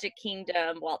World, Magic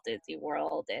Kingdom, Walt Disney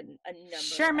World, and a number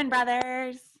Sherman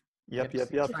Brothers. Yep.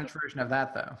 French version of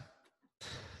that,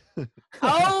 though.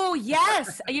 Oh,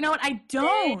 yes. You know what? I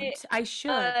don't. I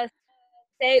should.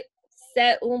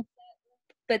 C'est un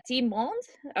petit monde,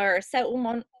 or c'est un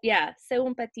monde. Yeah, c'est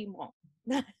un petit monde.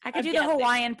 I could do the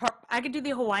Hawaiian. I could do the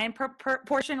Hawaiian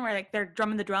portion where like they're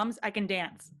drumming the drums. I can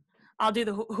dance. I'll do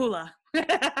the hula.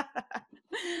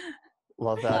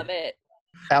 Love that. Love it.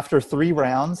 After 3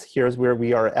 rounds, here's where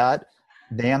we are at.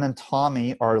 Dan and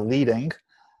Tommy are leading.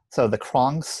 So the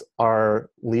Kronks are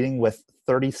leading with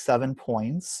 37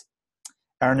 points.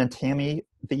 Aaron and Tammy,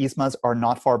 the Ismas, are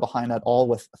not far behind at all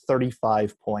with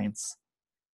 35 points.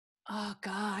 Oh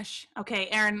gosh. Okay,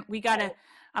 Aaron,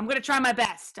 I'm gonna try my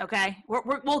best. Okay,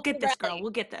 we'll get this, girl. We'll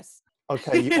get this.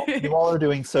 Okay, you all are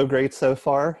doing so great so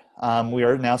far. We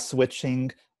are now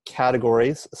switching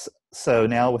categories. So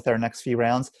now with our next few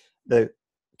rounds, the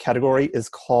category is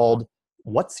called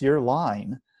What's Your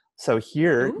Line? So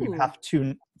here you have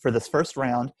to, for this first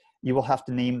round, you will have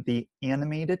to name the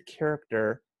animated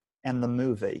character and the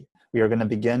movie. We are going to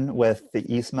begin with the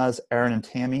Ismas. Aaron and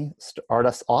Tammy, start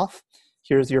us off.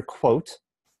 Here's your quote.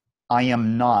 I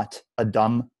am not a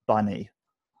dumb bunny.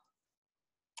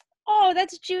 Oh,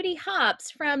 that's Judy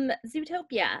Hopps from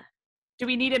Zootopia. Do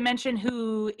we need to mention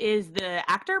who is the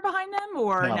actor behind them,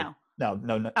 or no?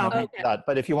 No. Okay. That.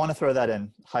 But if you want to throw that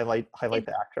in, highlight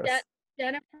the actress.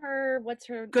 Jennifer, what's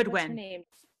her Goodwin. name?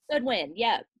 Goodwin,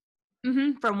 yeah.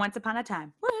 From Once Upon a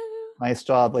Time. Woo! Nice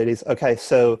job, ladies. Okay,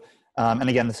 so, and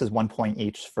again, this is 1 point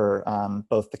each for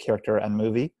both the character and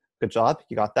movie. Good job,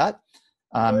 you got that.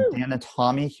 Dan and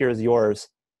Tommy, here's yours.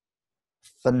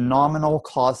 Phenomenal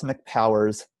cosmic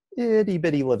powers, itty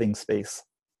bitty living space.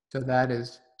 So that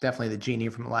is definitely the genie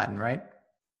from Aladdin, right,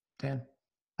 Dan?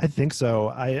 I think so.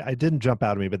 I didn't jump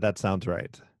out at me, but that sounds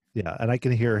right. Yeah, and I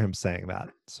can hear him saying that.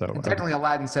 So and technically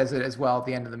Aladdin says it as well at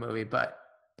the end of the movie, but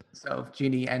So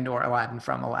Genie and or Aladdin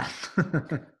from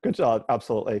Aladdin. Good job.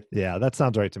 Absolutely. Yeah, that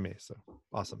sounds right to me. So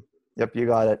awesome. Yep, you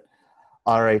got it.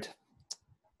 All right.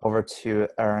 Over to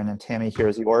Aaron and Tammy.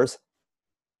 Here's yours.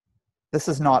 This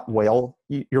is not whale.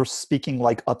 You're speaking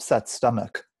like upset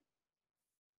stomach.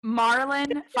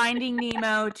 Marlin, Finding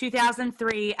Nemo,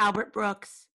 2003, Albert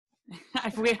Brooks. I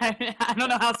don't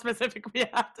know how specific we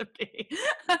have to be.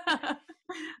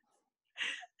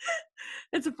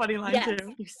 It's a funny line,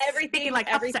 too. Everything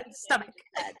like everything upset stomach.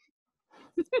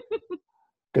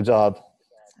 Good job.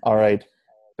 All right.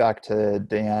 Back to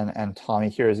Dan and Tommy.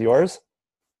 Here's yours.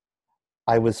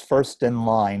 I was first in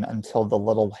line until the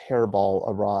little hairball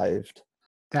arrived.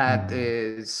 That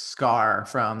is Scar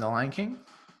from The Lion King.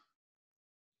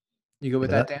 You good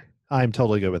with that, Dan? I'm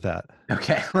totally good with that.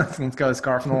 Okay, let's go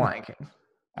Scar from The Lion King.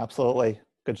 Absolutely.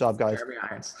 Good job, guys. Jeremy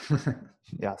Irons.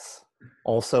 Yes.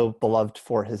 Also beloved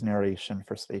for his narration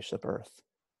for Spaceship Earth.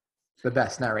 The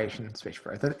best narration in Spaceship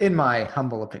Earth, in my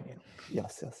humble opinion.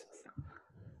 Yes.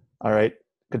 All right.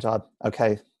 Good job.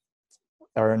 Okay.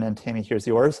 Aaron and Tammy, here's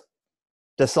yours.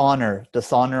 Dishonor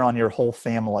on your whole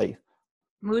family.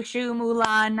 Mushu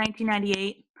Mulan,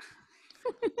 1998.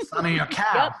 Son of your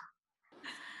cow.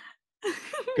 Yep.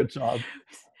 Good job.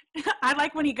 I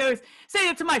like when he goes, say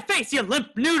it to my face, you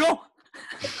limp noodle.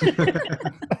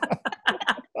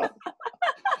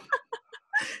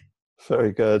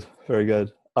 Very good. Very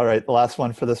good. All right. The last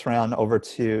one for this round, over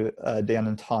to Dan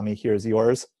and Tommy. Here's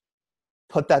yours.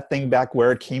 Put that thing back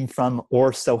where it came from,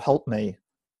 or so help me.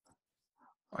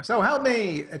 So help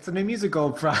me! It's a new musical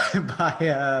by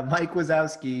Mike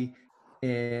Wazowski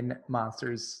in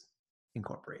Monsters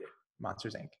Incorporated,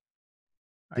 Monsters Inc.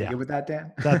 Are you good with that,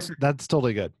 Dan? That's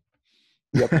totally good.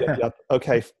 Yep.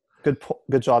 Okay,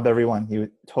 good job, everyone.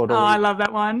 You totally. Oh, I love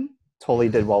that one. Totally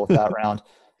did well with that round.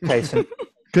 Okay, so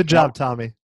good job,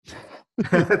 Tommy.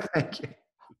 Thank you.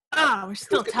 Oh, we're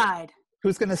still tied.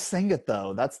 Who's gonna sing it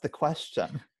though? That's the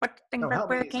question. What thing about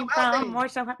where it came from? Or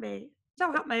so help me.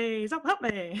 So help me. So help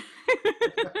me.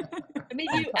 I mean,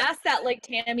 you asked that like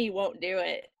Tammy won't do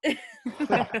it.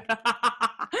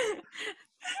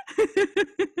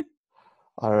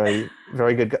 All right.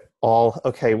 Very good.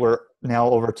 Okay, we're now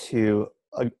over to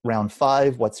round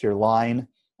 5. What's your line?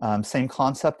 Same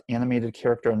concept, animated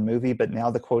character and movie, but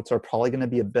now the quotes are probably going to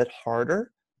be a bit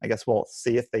harder. I guess we'll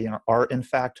see if they are in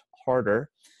fact harder.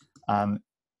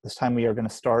 This time we are going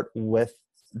to start with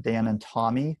Dan and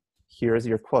Tommy. Here's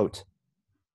your quote.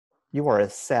 You are a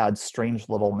sad, strange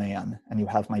little man, and you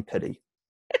have my pity.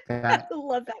 I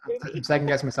love that movie. I'm second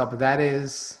guessing myself, but that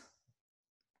is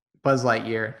Buzz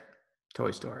Lightyear,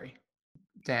 Toy Story.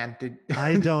 Dan,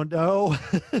 I don't know.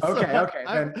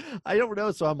 Okay. I don't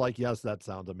know, so I'm like, yes, that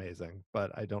sounds amazing,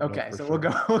 but I don't know. Okay, so sure.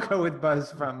 we'll go with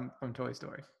Buzz from Toy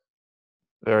Story.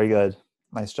 Very good.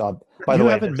 Nice job. By the you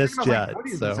way, haven't missed yet.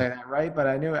 So. Say that, right? But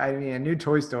I knew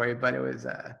Toy Story, but it was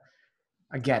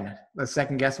again, the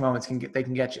second guess moments can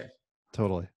get you.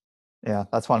 Totally. Yeah,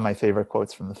 that's one of my favorite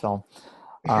quotes from the film.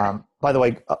 By the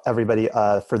way, everybody,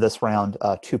 for this round,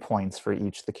 2 points for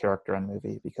each the character and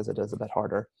movie because it is a bit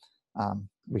harder.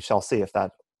 We shall see if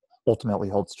that ultimately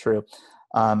holds true.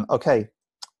 Okay,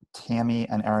 Tammy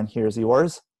and Aaron, here's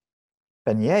yours.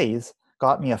 Beignets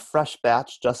got me a fresh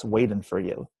batch just waiting for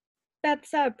you.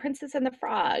 That's Princess and the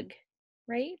Frog,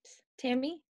 right,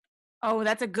 Tammy? Oh,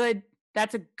 that's a good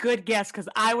guess because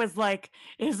I was like,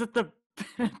 is it the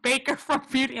baker from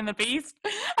Beauty and the Beast?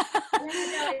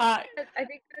 I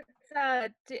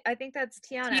think that's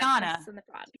Tiana. Princess and the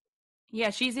Frog. Yeah,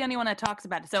 she's the only one that talks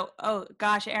about it. So, oh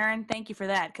gosh, Aaron, thank you for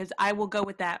that because I will go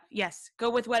with that. Yes, go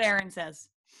with what Aaron says.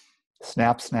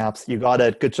 Snaps. You got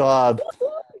it. Good job.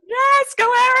 Yes,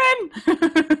 go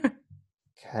Aaron.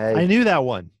 Okay. I knew that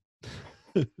one.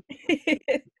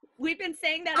 We've been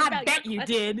saying that. I bet you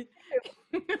did.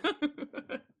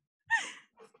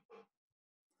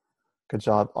 Good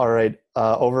job. All right,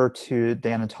 over to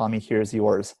Dan and Tommy. Here's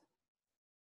yours.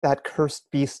 That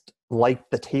cursed beast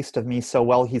liked the taste of me so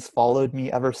well he's followed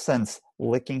me ever since,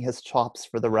 licking his chops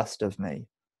for the rest of me.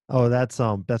 Oh, that's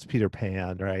Peter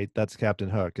Pan, right? That's Captain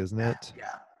Hook, isn't it?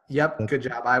 Yeah. Yep. Good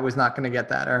job. I was not going to get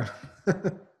that.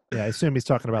 Yeah, I assume he's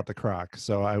talking about the Croc.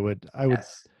 So I would.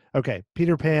 Yes. Okay,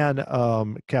 Peter Pan,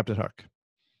 Captain Hook.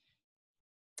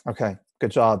 Okay,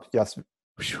 good job. Yes,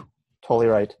 totally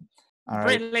right. All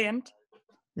right. Brilliant.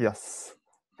 Yes.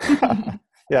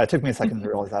 Yeah, it took me a second to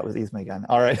realize that was Yzma again.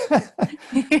 All right.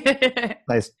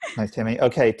 Nice, Tammy.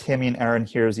 Okay, Tammy and Aaron,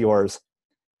 here's yours.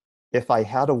 If I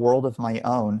had a world of my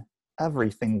own,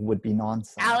 everything would be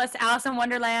nonsense. Alice in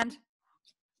Wonderland.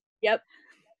 Yep.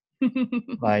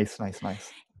 Nice.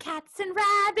 Cats and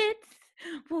rabbits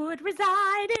would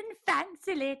reside in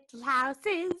fancy little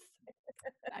houses.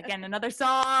 Again, another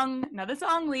song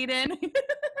lead in.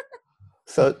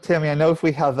 So, Tammy, I know if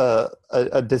we have a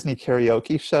Disney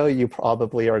karaoke show, you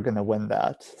probably are going to win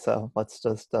that. So let's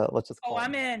just Oh, call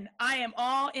I'm in. I am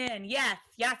all in. Yes.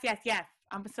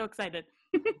 I'm so excited.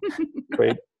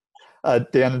 Great.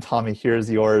 Dan and Tommy, here's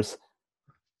yours.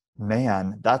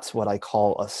 Man, that's what I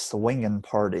call a swinging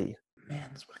party. Man,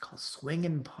 that's what I call a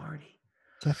swinging party.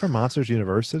 Is that from Monsters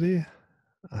University?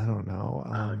 I don't know.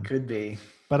 It could be.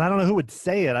 But I don't know who would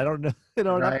say it. I don't know.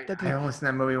 Right. I almost seen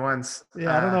that movie once.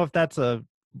 Yeah, I don't know if that's a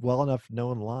well enough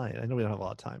known line. I know we don't have a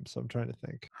lot of time, so I'm trying to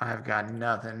think. I've got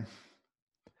nothing.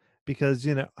 Because,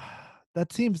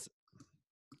 that seems...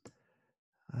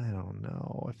 I don't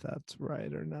know if that's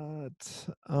right or not.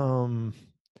 But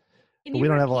we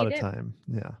don't have a lot of time.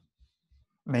 Yeah.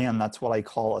 Man, that's what I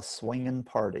call a swinging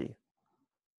party.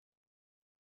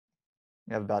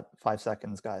 You have about 5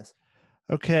 seconds, guys.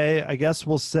 Okay, I guess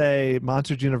we'll say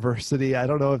Monsters University. I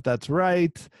don't know if that's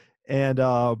right. And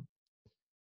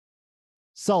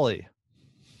Sully.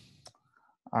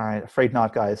 All right, afraid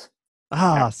not, guys.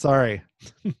 Sorry.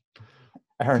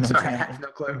 Aaron, Sorry, I have no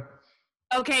clue.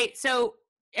 Okay, so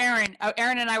Aaron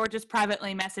and I were just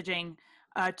privately messaging,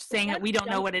 saying that we don't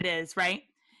know what it is, right?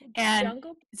 And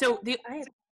so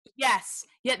yes,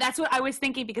 that's what I was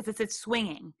thinking because it said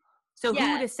swinging. So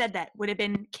who would have said that? Would it have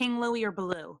been King Louie or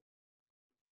Baloo?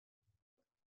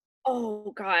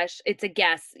 Oh gosh, it's a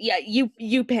guess. Yeah,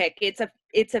 you pick. It's a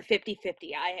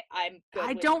 50-50. I'm good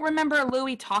I with don't remember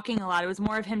Louie talking a lot. It was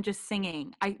more of him just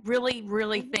singing. I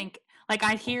really think, like,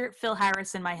 I hear Phil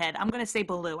Harris in my head. I'm going to say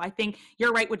Baloo. I think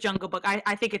you're right with Jungle Book.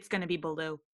 I think it's going to be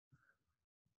Baloo.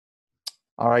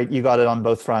 All right, you got it on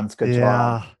both fronts. Good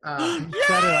job.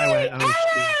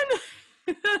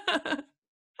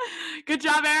 Good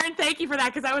job, Aaron. Thank you for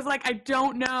that, because I was like, I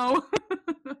don't know.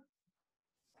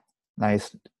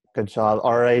 Nice. Good job.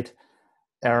 All right,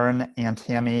 Aaron and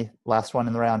Tammy, last one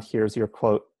in the round. Here's your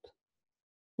quote.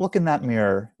 Look in that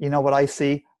mirror. You know what I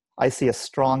see? I see a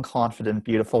strong, confident,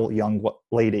 beautiful young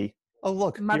lady. Oh,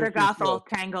 look. Mother Gothel,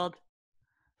 Tangled.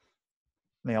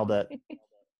 Nailed it.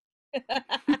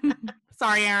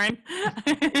 Sorry, Aaron.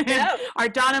 Our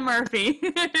Donna Murphy.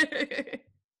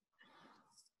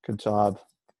 Good job.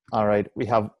 All right, we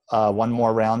have one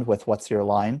more round with What's Your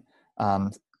Line?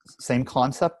 Same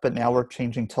concept, but now we're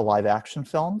changing to live action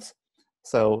films.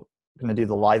 So I'm going to do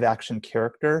the live action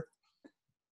character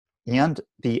and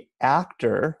the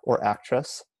actor or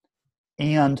actress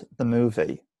and the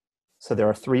movie. So there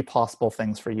are 3 possible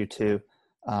things for you to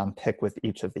pick with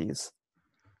each of these.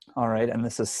 All right, and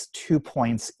this is 2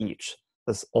 points each.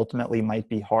 This ultimately might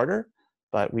be harder,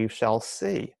 but we shall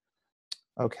see.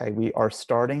 Okay, we are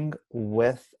starting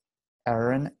with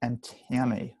Aaron and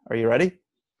Tammy. Are you ready?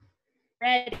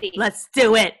 Ready. Let's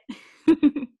do it.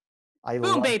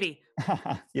 Boom, baby.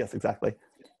 Yes, exactly.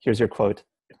 Here's your quote.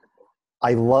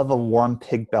 I love a warm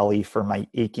pig belly for my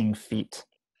aching feet.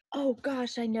 Oh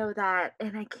gosh, I know that,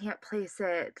 and I can't place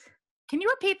it. Can you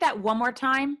repeat that one more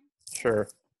time? Sure.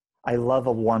 I love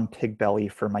a warm pig belly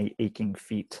for my aching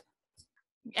feet.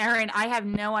 Aaron, I have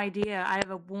no idea. I have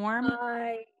a warm pig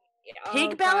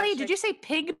oh, belly. gosh, Did you say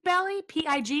pig belly?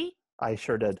 P-I-G? I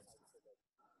sure did.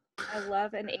 I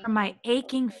love an For my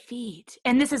aching feet.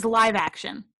 And this is live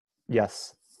action.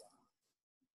 Yes.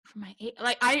 For my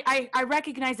I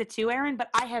recognize it too, Aaron, but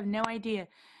I have no idea.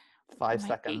 5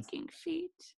 seconds. Aching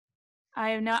feet. I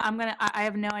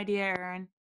have no idea, Aaron.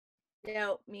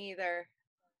 No, me either.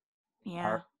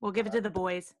 Yeah, we'll give it to the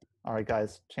boys. All right,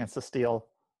 guys, chance to steal.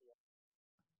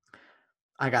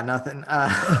 I got nothing.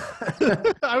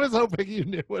 I was hoping you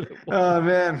knew what it was. Oh,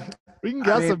 man. We can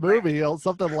guess a movie,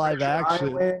 something live action.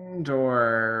 Island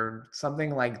or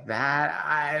something like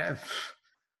that.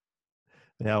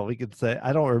 Yeah, we could say,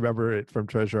 I don't remember it from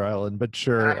Treasure Island, but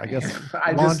sure, I guess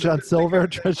Long John Silver,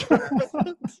 Treasure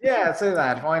Island. Yeah, say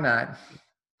that. Why not?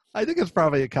 I think it's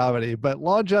probably a comedy, but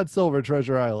Long John Silver,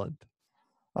 Treasure Island.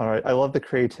 All right, I love the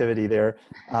creativity there.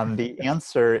 The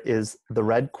answer is The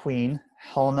Red Queen,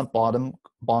 Helena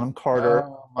Bonham Carter,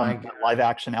 live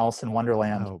action Alice in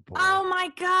Wonderland. Oh my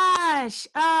gosh.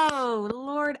 Oh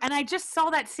Lord. And I just saw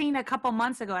that scene a couple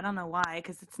months ago. I don't know why,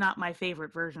 because it's not my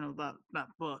favorite version of that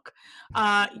book.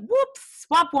 Whoops.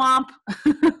 Womp womp.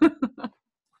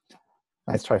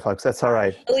 Nice try, folks. That's all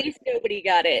right. At least nobody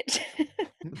got it.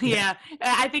 Yeah.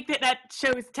 I think that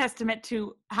shows testament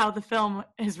to how the film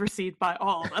is received by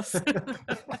all of us.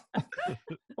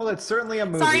 Well, it's certainly a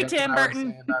movie. Sorry, That's Tim what I would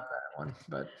Burton. say about that one,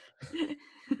 but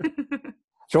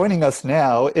Joining us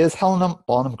now is Helena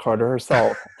Bonham Carter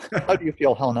herself. How do you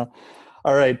feel, Helena?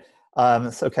 All right.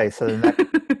 So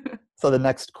the So the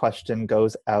next question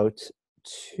goes out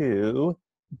to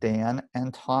Dan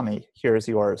and Tommy. Here's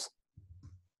yours.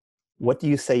 What do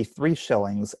you say 3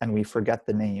 shillings and we forget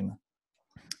the name?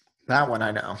 That one I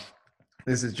know.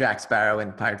 This is Jack Sparrow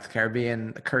in Pirates of the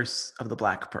Caribbean, The Curse of the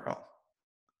Black Pearl.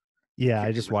 Yeah,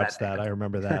 I just watched that. I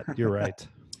remember that. You're right.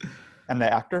 And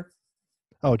the actor?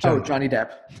 Oh, Johnny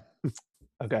Depp.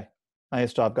 Okay.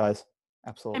 Nice job, guys.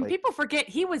 Absolutely. And people forget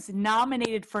he was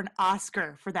nominated for an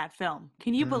Oscar for that film.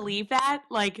 Can you believe that?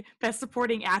 Like, Best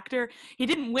Supporting Actor. He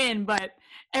didn't win, but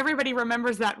everybody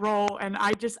remembers that role. And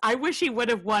I wish he would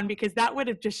have won, because that would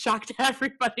have just shocked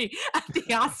everybody at the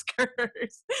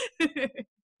Oscars.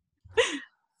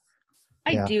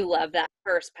 I do love that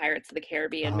first Pirates of the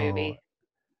Caribbean movie.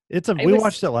 We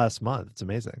watched it last month. It's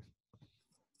amazing.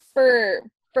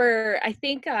 For I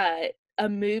think a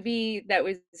movie that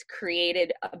was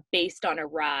created based on a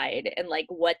ride, and like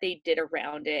what they did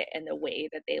around it and the way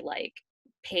that they like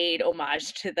paid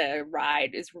homage to the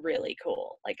ride is really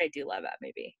cool. Like, I do love that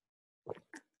movie.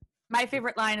 My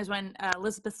favorite line is when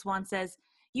Elizabeth Swann says,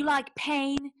 "You like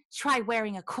pain? Try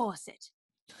wearing a corset."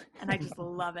 And I just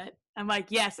love it. I'm like,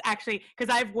 yes, actually,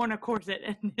 because I've worn a corset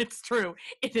and it's true.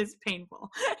 It is painful.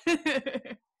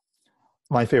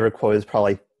 My favorite quote is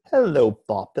probably, "Hello,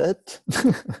 Boppet."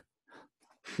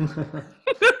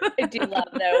 I do love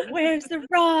though. Where's the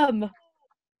rum?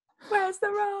 Where's the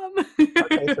rum?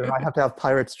 Okay, so we might have to have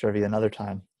Pirates trivia another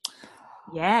time.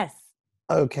 Yes.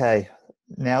 Okay,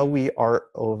 now we are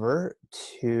over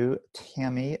to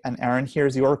Tammy and Aaron.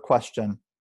 Here's your question,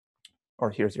 or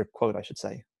here's your quote, I should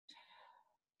say.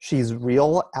 "She's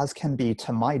real as can be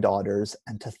to my daughters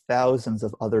and to thousands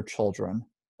of other children,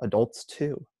 adults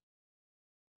too."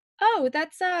 Oh,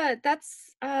 that's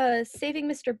Saving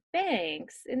Mr.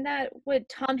 Banks. Isn't that what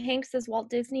Tom Hanks as Walt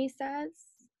Disney says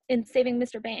in Saving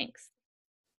Mr. Banks?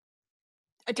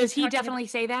 Does he definitely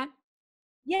say that?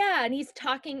 Yeah, and he's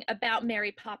talking about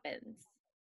Mary Poppins.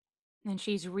 And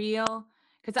she's real.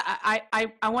 Because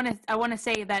I want to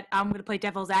say that I'm going to play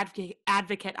devil's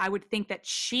advocate. I would think that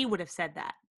she would have said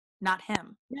that, not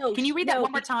him. No. Can you read that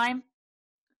one more time?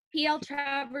 P.L.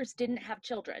 Travers didn't have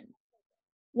children.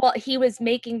 Well, he was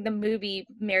making the movie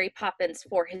Mary Poppins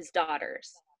for his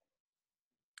daughters.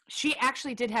 She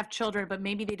actually did have children, but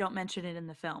maybe they don't mention it in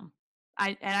the film.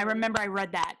 I remember I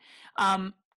read that.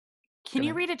 Can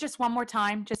you read it just one more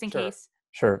time, just in case?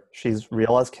 Sure. "She's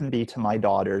real as can be to my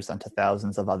daughters and to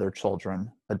thousands of other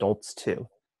children, adults too."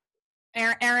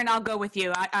 Aaron, I'll go with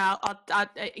you. I'll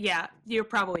yeah, you're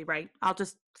probably right. I'll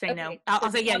just say no.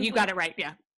 I'll say, yeah, you got it right.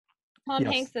 Yeah. Tom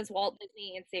Hanks as Walt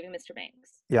Disney in Saving Mr.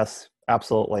 Banks. Yes,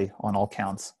 absolutely, on all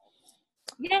counts.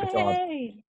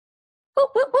 Yay! Woo,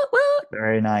 woo, woo, woo.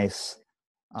 Very nice.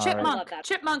 All right.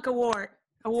 Chipmunk Award.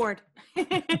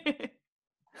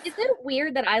 Is it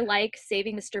weird that I like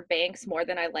Saving Mr. Banks more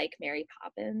than I like Mary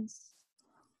Poppins?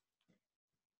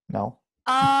 No.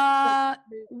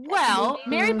 Well,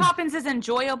 Mary Poppins is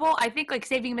enjoyable. I think like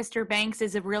Saving Mr. Banks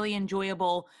is a really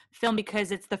enjoyable film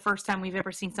because it's the first time we've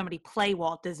ever seen somebody play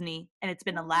Walt Disney and it's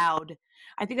been allowed.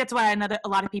 I think that's why a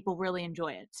lot of people really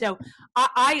enjoy it. So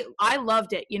I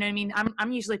loved it. You know what I mean?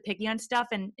 I'm usually picky on stuff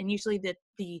and usually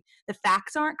the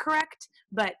facts aren't correct,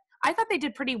 but I thought they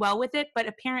did pretty well with it, but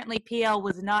apparently PL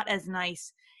was not as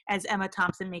nice as Emma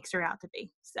Thompson makes her out to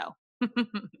be. So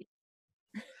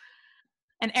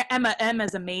and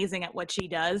Emma's amazing at what she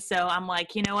does. So I'm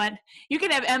like, you know what? You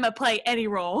can have Emma play any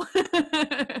role.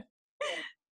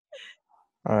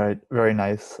 All right. Very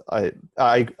nice.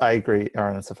 I agree,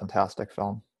 Aaron. It's a fantastic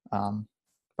film.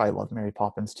 I love Mary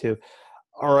Poppins too.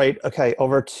 All right. Okay.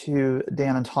 Over to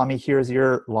Dan and Tommy. Here's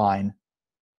your line.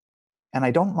 "And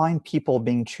I don't mind people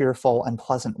being cheerful and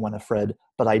pleasant, Winifred,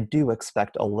 but I do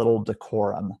expect a little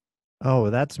decorum."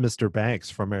 Oh, that's Mr. Banks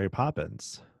from Mary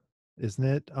Poppins, isn't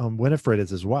it? Winifred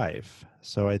is his wife.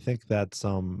 So I think that's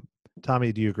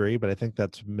Tommy, do you agree? But I think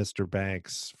that's Mr.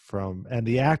 Banks and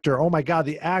the actor. Oh my God,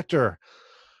 the actor.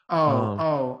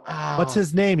 What's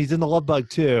his name? He's in The Love Bug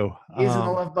too. He's in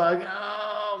The Love Bug.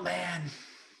 Oh man.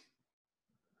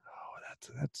 Oh,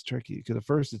 that's tricky. Because at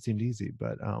first it seemed easy,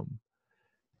 but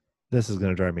this is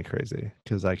going to drive me crazy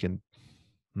because I can.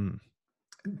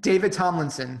 David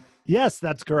Tomlinson. Yes,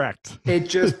 that's correct. It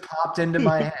just popped into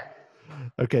my head.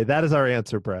 Okay, that is our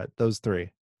answer, Brett. Those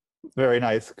 3. Very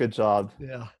nice. Good job.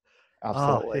 Yeah.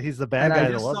 Absolutely. Oh, he's the bad guy.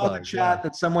 I just saw the chat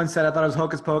that someone said I thought it was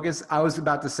Hocus Pocus. I was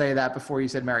about to say that before you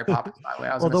said Mary Poppins, by the way.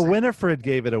 Well, the Winifred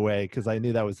gave it away because I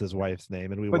knew that was his wife's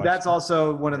name. But that's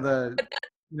also one of the...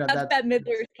 that's Bette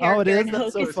Midler's character. Oh, it is? In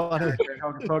That's so funny.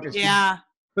 Hocus Pocus. Yeah.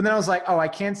 But then I was like, I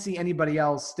can't see anybody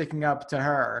else sticking up to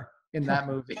her in that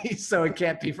movie, so it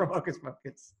can't be from Hocus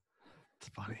Pocus. It's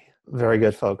funny. Very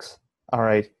good, folks. All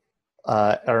right.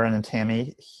 Erin and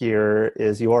Tammy, here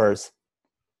is yours.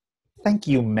 Thank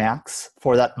you, Max,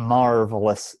 for that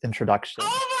marvelous introduction.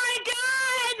 Oh my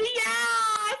God!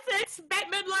 Yes! It's Bette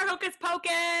Midler, Hocus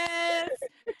Pocus!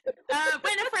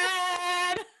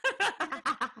 Winifred!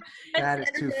 That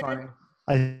is too funny.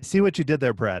 I see what you did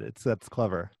there, Brad. That's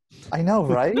clever. I know,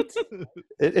 right?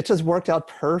 it just worked out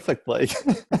perfectly.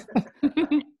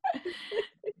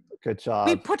 Good job.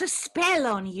 We put a spell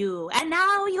on you, and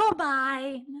now you're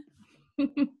mine.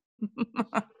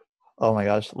 Oh my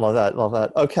gosh, love that, love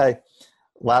that. Okay,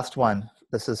 last one.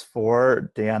 This is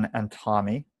for Dan and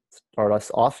Tommy. Start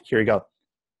us off. Here you go.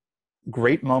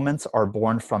 Great moments are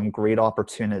born from great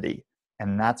opportunity,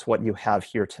 and that's what you have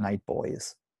here tonight,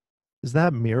 boys. Is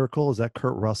that Miracle? Is that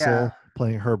Kurt Russell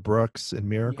playing Herb Brooks in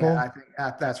Miracle? Yeah, I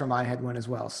think that's where my head went as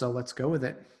well. So let's go with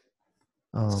it.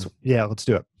 Yeah, let's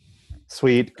do it.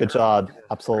 Sweet, good job.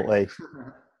 Absolutely.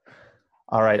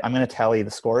 All right, I'm going to tally the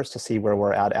scores to see where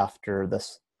we're at after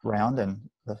this round and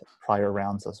the prior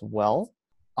rounds as well.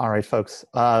 All right, folks.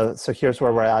 So here's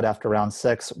where we're at after round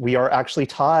 6. We are actually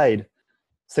tied.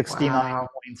 69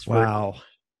 points for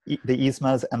the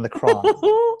Yzmas and the Krons.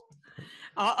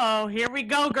 Uh-oh, here we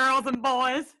go, girls and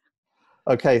boys.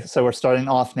 Okay, so we're starting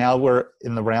off now. We're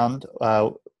in the round,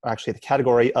 actually the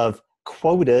category of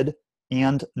quoted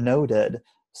and noted.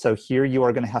 So here you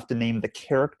are going to have to name the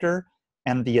character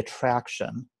and the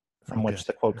attraction from which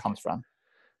the quote comes from.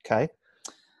 Okay?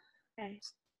 Okay.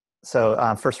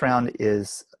 So first round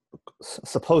is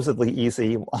supposedly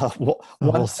easy.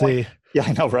 We'll see. Yeah,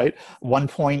 I know, right? 1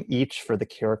 point each for the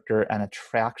character and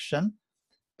attraction.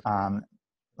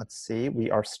 Let's see.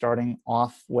 We are starting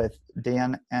off with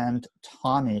Dan and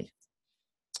Tommy.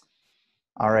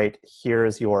 All right, here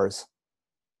is yours.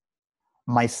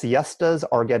 My siestas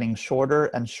are getting shorter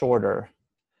and shorter.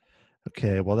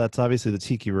 Okay, well, that's obviously the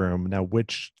Tiki Room. Now,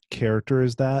 which character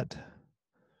is that?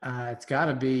 It's got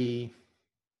to be.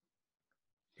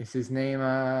 Is his name?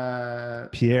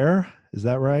 Pierre? Is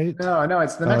that right? No,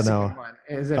 it's the Mexican one.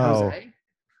 Is it Jose?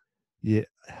 Yeah.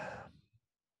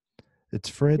 It's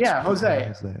Fritz. Yeah,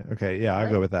 Jose. Okay, yeah, I'll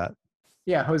go with that.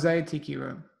 Yeah, Jose Tiki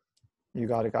Room. You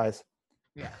got it, guys.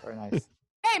 Yeah. Very nice.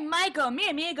 Hey, Michael, mi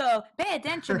amigo, pay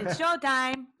attention. It's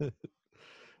showtime.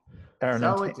 Erin,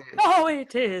 So it is. Oh,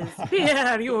 it is.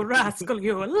 Pierre, you rascal,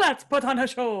 you. Let's put on a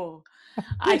show.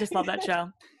 I just love that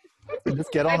show.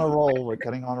 just get on a roll. We're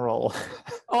getting on a roll.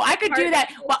 Oh, I could do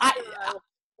that. Well,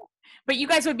 but you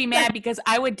guys would be mad because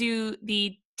I would do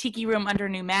the Tiki Room under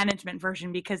new management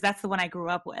version because that's the one I grew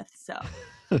up with. So.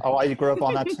 Oh, I grew up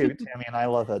on that too, Tammy, and I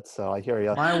love it. So I hear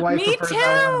you. My wife Me prefers too.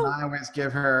 that one, and I always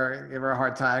give her a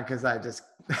hard time because I just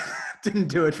didn't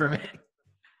do it for me.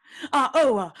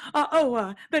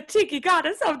 The Tiki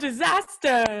Goddess of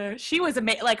Disaster. She was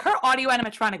amazing. Like, her audio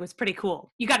animatronic was pretty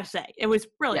cool. You got to say, it was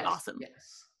really awesome.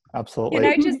 Yes. Absolutely. Can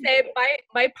I just say,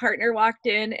 my partner walked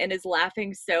in and is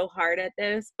laughing so hard at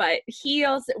this, but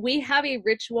we have a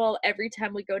ritual every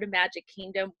time we go to Magic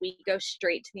Kingdom. We go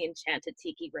straight to the Enchanted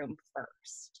Tiki Room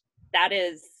first. That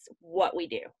is what we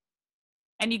do.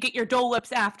 And you get your Dole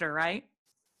Whips after, right?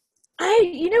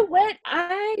 You know what?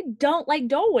 I don't like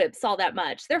Dole Whips all that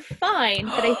much. They're fine,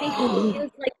 but I think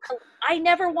it's like I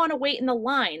never want to wait in the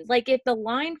line. Like, if the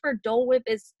line for Dole Whip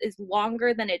is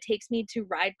longer than it takes me to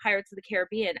ride Pirates of the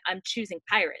Caribbean, I'm choosing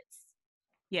Pirates.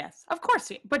 Yes, of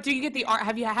course. But do you get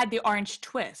have you had the orange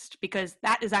twist? Because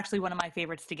that is actually one of my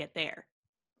favorites to get there.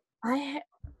 I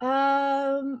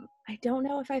don't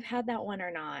know if I've had that one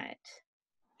or not.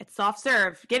 It's soft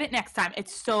serve. Get it next time.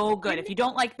 It's so good. If you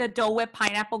don't like the Dole Whip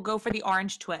pineapple, go for the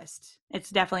orange twist. It's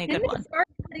definitely a good one.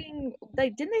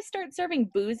 Didn't they start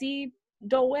serving boozy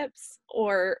Dole Whips,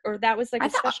 or that was like a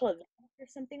special event or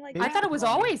something like that? I thought it was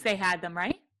always they had them,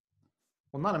 right?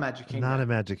 Well, not a Magic Kingdom. Not a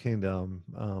Magic Kingdom,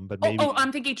 but maybe. Oh,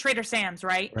 I'm thinking Trader Sam's,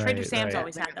 right? Trader Sam's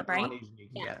always had them, right?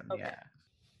 Yeah. Okay.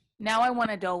 Now I want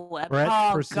a Dole Whip. Brett,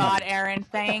 oh, proceed. God, Aaron,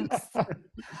 thanks.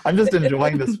 I'm just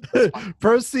enjoying this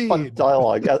fun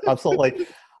dialogue. Yeah, absolutely.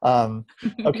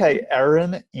 Okay,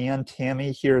 Erin and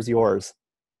Tammy, here's yours.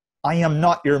 I am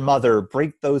not your mother.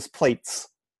 Break those plates.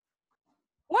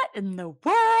 What in the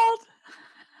world?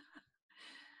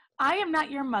 I am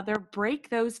not your mother. Break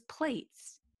those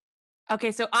plates.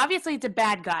 Okay, so obviously it's a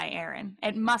bad guy, Aaron.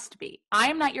 It must be.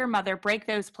 I am not your mother. Break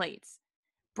those plates.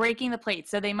 Breaking the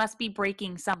plates. So they must be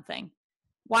breaking something.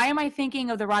 Why am I thinking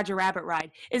of the Roger Rabbit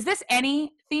ride? Is this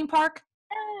any theme park?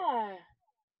 Yeah.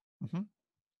 Mm-hmm.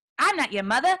 I'm not your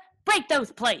mother. Break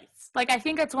those plates. Like, I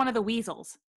think that's one of the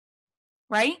weasels.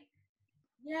 Right?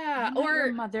 Yeah. I'm not Or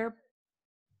your mother.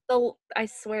 I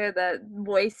swear the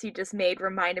voice you just made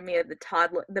reminded me of the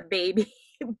toddler, the baby,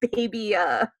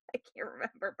 I can't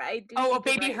remember, but I do. Oh,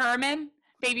 think Baby you're right. Herman?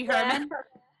 Baby Yeah. Herman?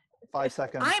 5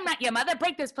 seconds. I'm not your mother.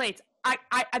 Break those plates. I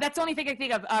that's the only thing I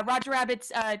think of. Roger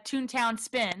Rabbit's Toontown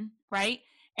Spin, right?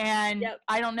 And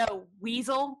I don't know,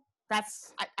 Weasel.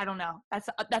 I don't know. That's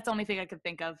the only thing I could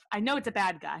think of. I know it's a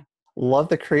bad guy. Love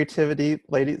the creativity,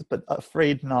 ladies, but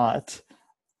afraid not.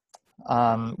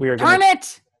 We are Turn going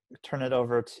it. to turn it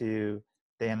over to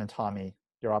Dan and Tommy.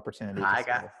 Your opportunity.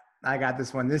 I got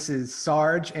this one. This is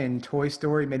Sarge in Toy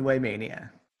Story Midway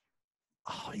Mania.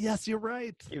 Oh, yes, you're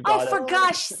right. Oh, for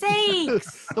gosh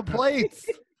sakes. The plates.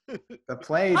 The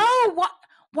plates. Oh,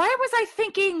 why was I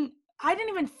thinking? I didn't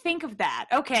even think of that.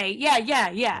 Okay,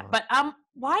 yeah. But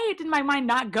why did my mind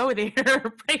not go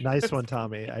there? Nice one,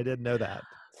 Tommy. I didn't know that.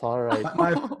 It's all right.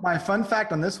 My fun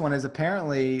fact on this one is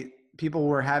apparently people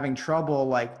were having trouble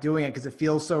like doing it because it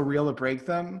feels so real to break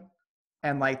them.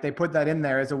 And like they put that in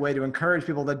there as a way to encourage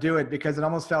people to do it because it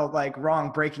almost felt like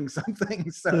wrong breaking something.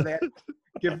 So they had to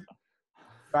give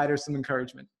riders some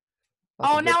encouragement.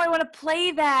 Oh, now I want to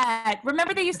play that.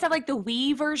 Remember they used to have like the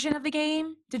Wii version of the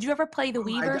game? Did you ever play the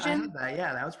Wii version? I had that.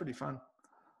 Yeah, that was pretty fun.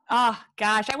 Oh,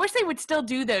 gosh. I wish they would still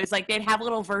do those. Like they'd have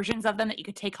little versions of them that you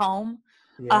could take home.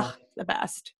 Yeah. Oh, the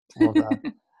best. Love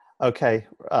that. Okay,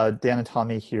 Dan and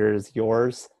Tommy, here's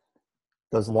yours.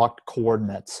 Those locked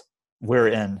coordinates. We're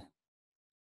in.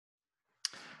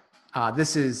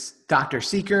 This is Dr.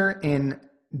 Seeker in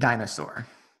Dinosaur.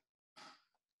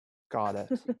 Got it.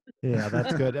 Yeah,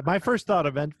 that's good. My first thought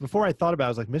before I thought about it, I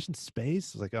was like, Mission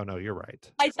Space? I was like, oh, no, you're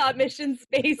right. I thought Mission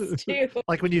Space too.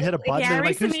 Like when you hit a button and I'm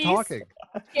like, who's talking?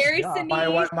 Gary Yeah,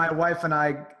 Sinise. my wife and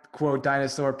I quote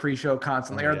Dinosaur pre-show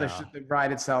constantly, or the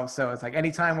ride itself. So it's like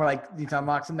anytime we're like, you to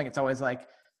unlock something, it's always like,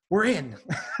 we're in.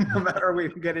 No matter we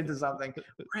get into something,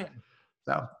 we're in.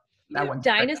 So that one.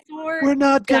 Dinosaur. We're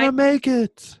not going to make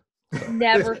it.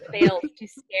 Never fails to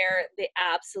scare the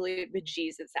absolute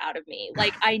bejesus out of me.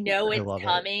 Like I know it's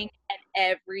coming, and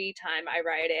every time I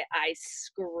ride it, I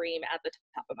scream at the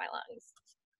top of my lungs.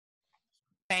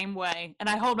 Same way. And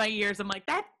I hold my ears. I'm like,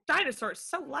 that dinosaur is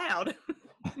so loud.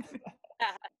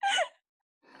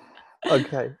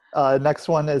 Okay. Next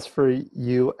one is for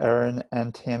you, Aaron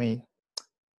and Tammy.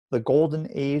 The golden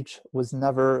age was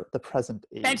never the present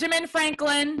age. Benjamin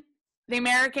Franklin, The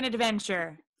American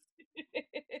Adventure.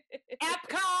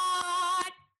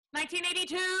 Epcot,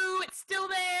 1982. It's still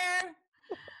there.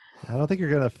 I don't think you're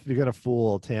gonna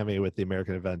fool Tammy with the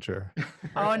American Adventure.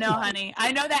 Oh no, honey.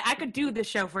 I know that I could do the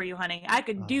show for you, honey. I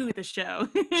could do the show.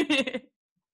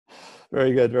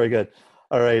 Very good, very good.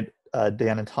 All right,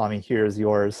 Dan and Tommy, here's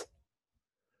yours.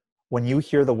 When you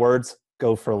hear the words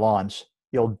 "go for launch,"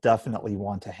 you'll definitely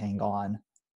want to hang on.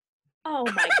 Oh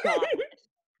my god.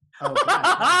 Oh,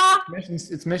 yeah.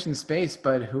 It's Mission Space,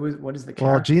 but what is the character?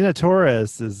 Well, Gina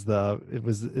Torres is I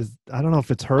don't know if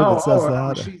it's her that says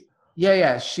that.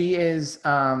 She is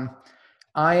I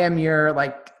am your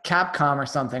like Capcom or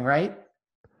something, right?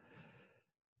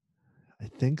 I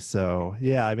think so.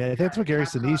 Yeah, I mean, I think that's what Gary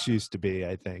Sinise used to be.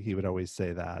 I think he would always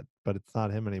say that, but it's not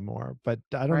him anymore. But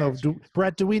I don't know.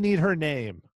 Brett, do we need her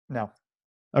name? No.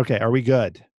 Okay, are we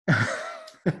good?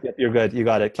 Yep, you're good. You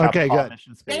got it. Okay, good.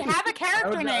 They have a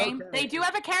character name. Okay. They do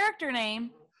have a character name.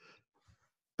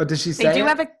 But does she say they do it?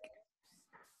 have a?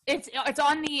 It's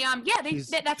on the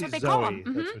that's what they call them.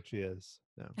 Mm-hmm. That's what she is.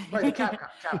 Yeah. Right,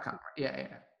 Capcom. Yeah.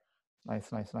 Nice.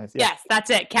 Yeah. Yes,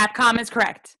 that's it. Capcom is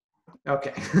correct.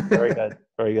 Okay. Very good.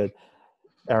 Very good.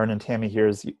 Aaron and Tammy,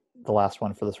 here's the last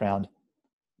one for this round.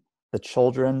 The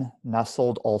children,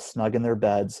 nestled all snug in their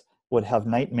beds, would have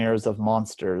nightmares of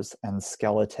monsters and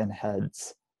skeleton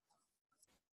heads.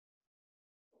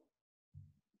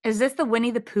 Is this the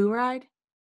Winnie the Pooh ride?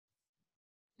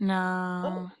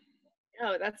 No.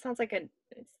 No, that sounds like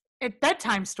a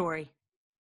bedtime story.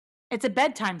 It's a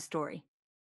bedtime story.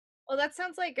 Well, that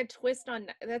sounds like a twist on.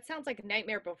 That sounds like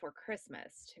Nightmare Before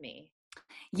Christmas to me.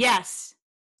 Yes.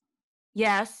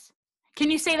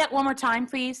 Can you say that one more time,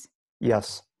 please?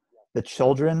 Yes. The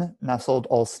children, nestled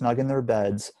all snug in their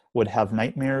beds, would have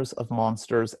nightmares of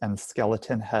monsters and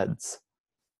skeleton heads.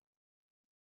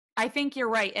 I think you're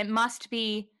right. It must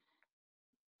be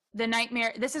the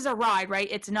nightmare. This is a ride, right?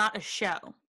 It's not a show.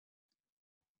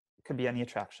 It could be any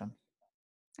attraction.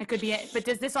 It could be, but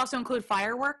does this also include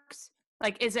fireworks?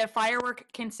 Like, is a firework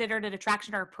considered an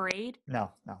attraction or a parade?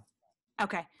 No.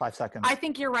 Okay. 5 seconds. I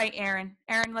think you're right, Aaron.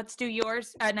 Aaron, let's do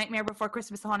yours. Nightmare Before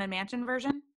Christmas, the Haunted Mansion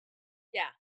version. Yeah.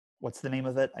 What's the name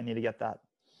of it? I need to get that.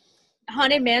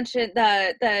 Haunted Mansion,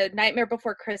 the Nightmare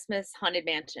Before Christmas Haunted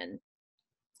Mansion.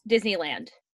 Disneyland.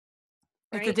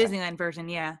 Right? It's the Disneyland version,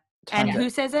 yeah. And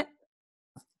who says it?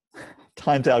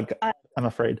 Time's out, I'm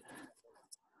afraid.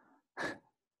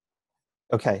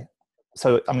 Okay,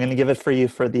 so I'm going to give it for you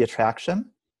for the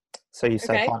attraction. So you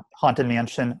said Okay. Haunted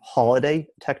Mansion Holiday,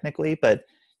 technically, but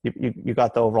you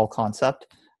got the overall concept.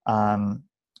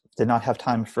 Did not have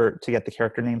time to get the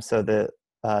character name, so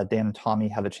Dan and Tommy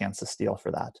have a chance to steal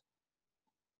for that.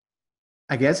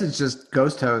 I guess it's just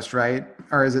Ghost Host, right?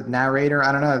 Or is it narrator?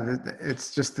 I don't know.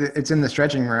 It's just it's in the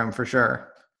stretching room for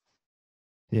sure.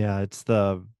 Yeah, it's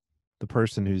the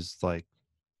person who's like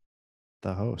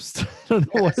the host. I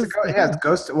don't know what his name It's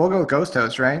Ghost. We'll go with Ghost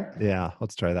Host, right? Yeah,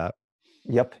 let's try that.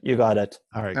 Yep, you got it.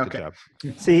 All right, Okay. good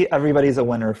job. See, everybody's a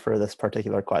winner for this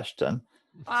particular question.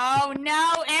 Oh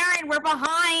no, Aaron, we're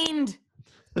behind.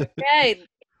 Okay.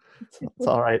 It's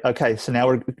all right. Okay, so now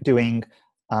we're doing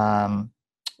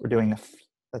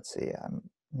let's see, I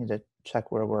need to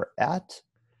check where we're at.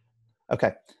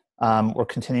 Okay, we're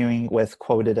continuing with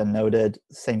quoted and noted,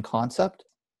 same concept.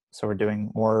 So we're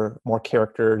doing more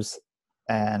characters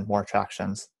and more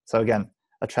attractions. So again,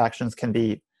 attractions can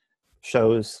be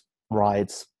shows,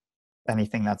 rides,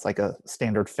 anything that's like a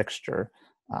standard fixture,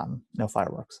 no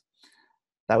fireworks.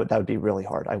 That would be really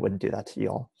hard. I wouldn't do that to you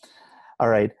all. All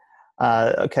right.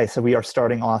 Okay, so we are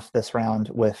starting off this round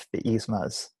with the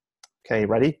Yzmas. Okay,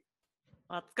 ready?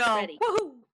 Let's go. Ready.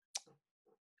 Woohoo!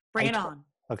 Bring it on.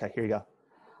 Okay, here you go.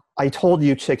 I told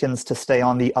you, chickens, to stay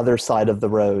on the other side of the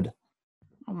road.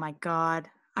 Oh my God.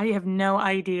 I have no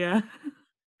idea.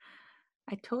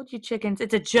 I told you, chickens.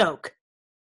 It's a joke.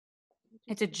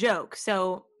 It's a joke.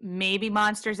 So maybe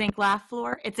Monsters Inc. Laugh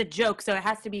Floor. It's a joke. So it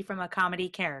has to be from a comedy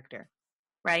character,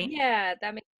 right? Yeah,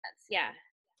 that makes sense. Yeah.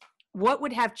 What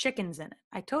would have chickens in it?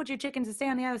 I told you, chickens, to stay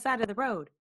on the other side of the road.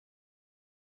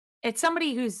 It's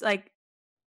somebody who's like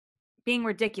being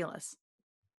ridiculous.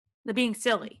 They're being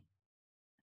silly.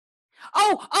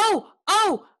 Oh!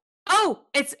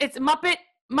 It's Muppet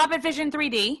Vision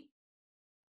 3D.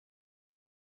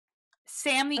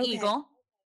 Sam the Okay. Eagle.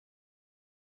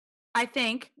 I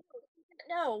think.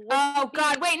 No. Oh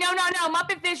God! Wait, no.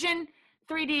 Muppet Vision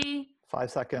 3D.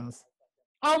 5 seconds.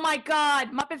 Oh my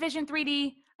God! Muppet Vision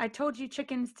 3D. I told you,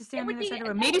 chickens, to stay on the other side of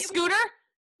the road. Maybe Scooter.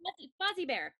 Fozzie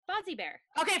Bear. Fozzie Bear.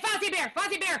 Okay, Fozzie Bear.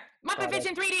 Muppet Got it.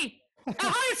 Vision 3D.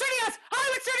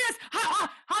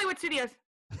 Hollywood Studios.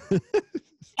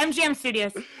 MGM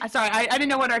Studios. I'm sorry, I didn't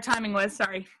know what our timing was.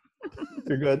 Sorry.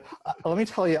 You're good. Let me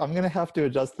tell you, I'm going to have to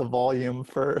adjust the volume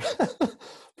for...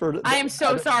 I am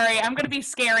so sorry. I'm going to be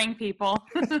scaring people.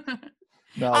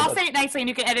 No, I'll say it nicely and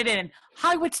you can edit it in.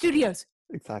 Hollywood Studios.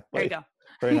 Exactly. There you go.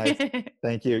 Very nice.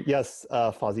 Thank you. Yes,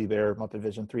 Fozzie Bear, Muppet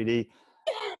Vision 3D.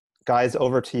 Guys,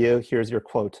 over to you. Here's your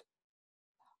quote.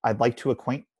 I'd like to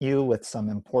acquaint you with some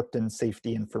important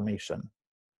safety information.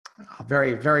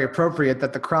 Very, very appropriate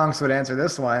that the Kronks would answer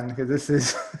this one because this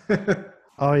is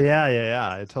Oh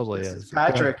yeah. It totally this is. is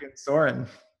Patrick and Soren.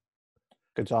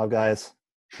 Good job, guys.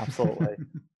 Absolutely.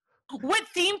 What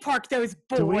theme park, those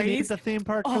boys? Do we need the theme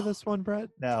park for this one, Brett?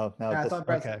 No. I thought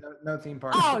Brett okay. said no theme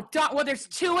park. Oh, well, there's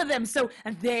two of them, so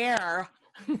there.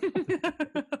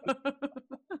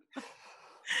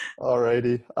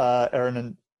 Alrighty. Aaron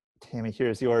and Tammy,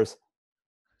 here's yours.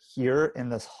 Here in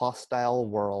this hostile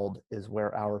world is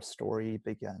where our story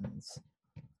begins.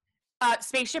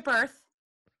 Spaceship Earth.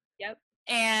 Yep.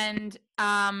 And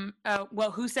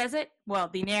well, who says it? Well,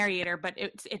 the narrator, but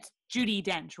it's Judi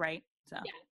Dench, right? So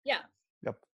Yeah.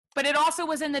 Yep. But it also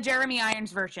was in the Jeremy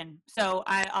Irons version, so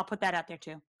I'll put that out there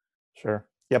too. Sure.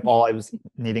 Yep. All I was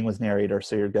needing was narrator,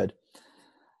 so you're good.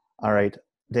 All right.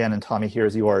 Dan and Tommy,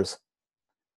 here's yours.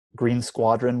 Green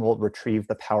Squadron will retrieve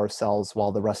the power cells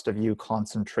while the rest of you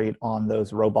concentrate on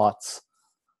those robots.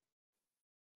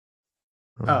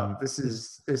 Oh, this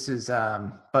is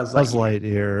Buzz Buzz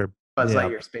Lightyear. Buzz Yeah.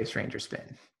 Lightyear Space Ranger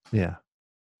spin. Yeah.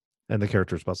 And the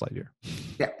character is Buzz Lightyear.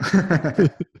 Yeah.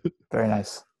 Very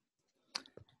nice.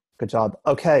 Good job.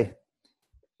 Okay.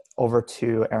 Over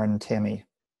to Aaron and Tammy.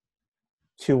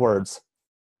 2 words.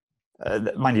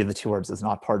 Mind you, the 2 words is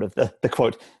not part of the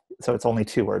quote, so it's only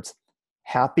 2 words.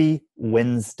 Happy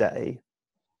Wednesday.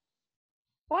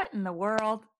 What in the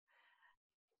world?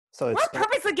 So it's We're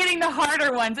purposely getting the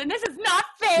harder ones, and this is not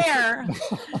fair.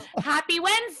 Happy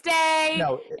Wednesday.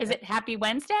 No, Is it Happy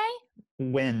Wednesday?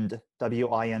 Wind,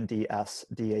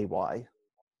 WINDSDAY.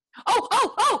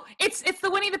 Oh! It's the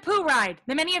Winnie the Pooh ride.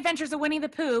 The Many Adventures of Winnie the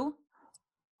Pooh.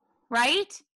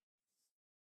 Right?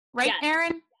 Right, Yes.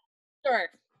 Aaron? Sure.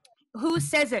 Who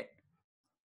says it?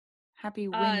 Happy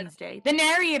Wednesday. The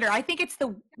narrator. I think it's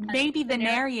maybe the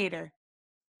narrator.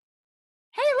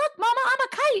 Hey, look, Mama, I'm a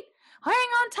kite. Hang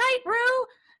on tight, Roo.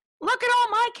 Look at all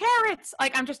my carrots.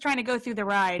 Like, I'm just trying to go through the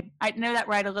ride. I know that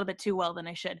ride a little bit too well than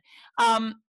I should.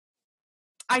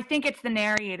 I think it's the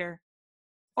narrator.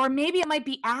 Or maybe it might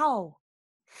be Al.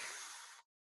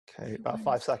 Okay, about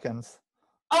 5 seconds.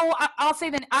 Oh, I'll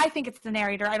say I think it's the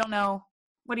narrator. I don't know.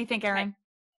 What do you think, Erin?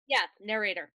 Yeah,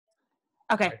 narrator.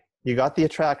 Okay. You got the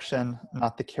attraction,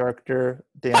 not the character.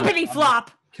 Fuckity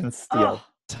flop. Can steal.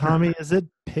 Tommy, is it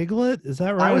Piglet? Is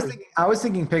that right? I was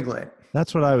thinking Piglet.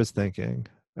 That's what I was thinking.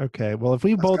 Okay, well, if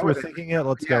we both go were with it. thinking it,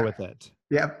 let's go with it.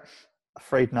 Yep.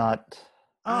 Afraid not.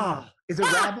 Is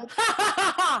it rabbit?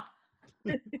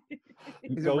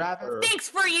 Is it rabbit? Thanks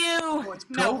for you. Oh, it's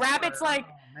No, Gopher. rabbit's like,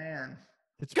 Oh, man.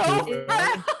 It's go. Piglet.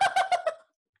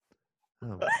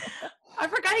 Oh. I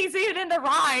forgot he's in the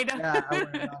ride. Yeah, I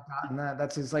wouldn't have gotten that.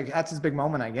 That's his big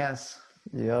moment, I guess.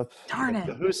 Yep. Darn it.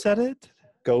 Who said it?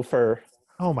 Gopher.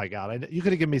 Oh my God! You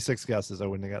could have given me 6 guesses. I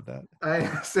wouldn't have got that.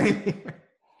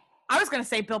 I was going to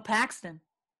say Bill Paxton.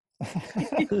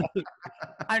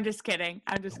 I'm just kidding.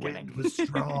 Wind was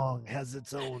strong, has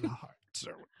its own heart.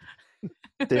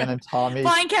 Dan and Tommy.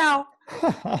 Flying cow.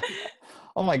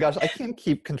 Oh my gosh, I can't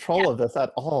keep control of this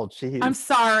at all. Jeez. I'm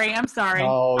sorry.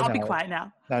 No, I'll be no. quiet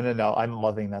now. No. I'm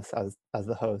loving this as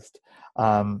the host.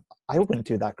 I wouldn't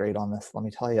do that great on this, let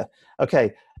me tell you.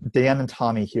 Okay, Dan and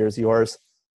Tommy, here's yours.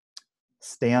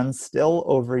 Stand still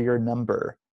over your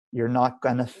number. You're not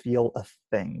gonna feel a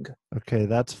thing. Okay,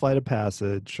 that's Flight of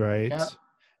Passage, right? Yep.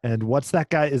 And what's that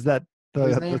guy? Is that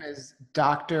His name is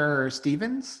Dr.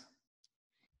 Stevens.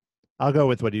 I'll go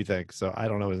with what you think. So I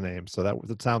don't know his name. So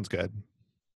that sounds good.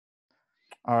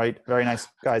 All right, very nice,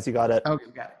 guys. You got it. Okay,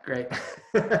 got it. Great.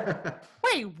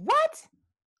 Wait, what?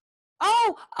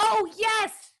 Oh,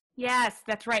 yes,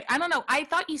 that's right. I don't know. I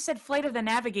thought you said Flight of the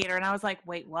Navigator, and I was like,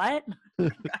 wait, what?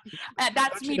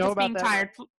 That's me just being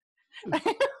tired.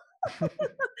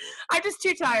 I'm just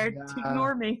too tired to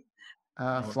ignore me.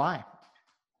 Fly.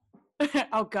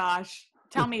 Oh gosh,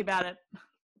 tell me about it.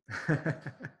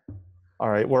 All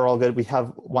right, we're all good. We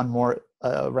have one more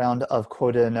round of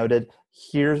quoted and noted.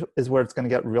 Here is where it's going to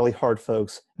get really hard,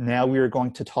 folks. Now we are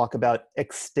going to talk about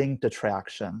extinct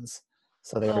attractions.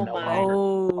 So they are no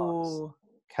longer.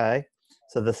 Okay,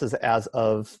 so this is as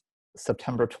of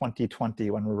September 2020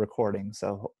 when we're recording.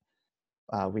 So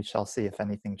we shall see if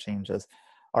anything changes.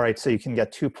 All right, so you can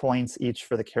get 2 points each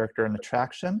for the character and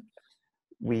attraction.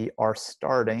 We are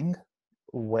starting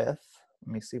with,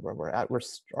 let me see where we're at. We're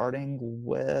starting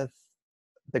with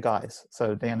the guys.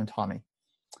 So Dan and Tommy.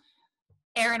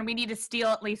 Erin, we need to steal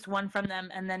at least one from them,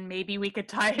 and then maybe we could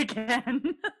tie again.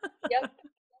 Yep.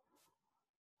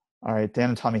 All right,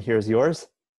 Dan and Tommy, here's yours.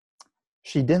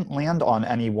 She didn't land on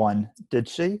anyone, did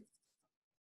she?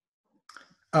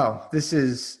 Oh, this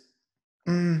is,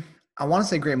 I want to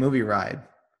say Great Movie Ride.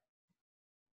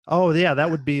 Oh yeah, that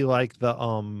would be like the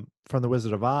from the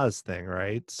Wizard of Oz thing,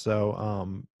 right?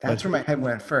 So That's where my head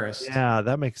went first. Yeah,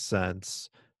 that makes sense.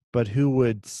 But who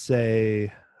would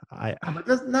say But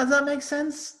does that make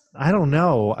sense? I don't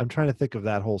know. I'm trying to think of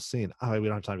that whole scene. Oh, we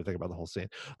don't have time to think about the whole scene.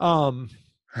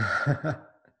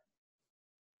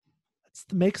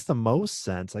 It makes the most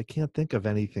sense. I can't think of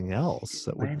anything else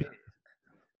that would be.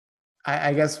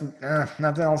 I guess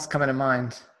nothing else coming to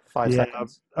mind. 5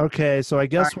 seconds. Okay, so I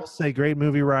guess we'll say Great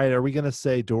Movie Ride. Are we going to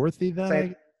say Dorothy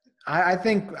then? I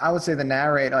think I would say the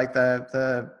narrator, like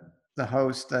the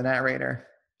host, the narrator.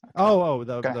 Oh, I'm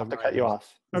gonna have to cut you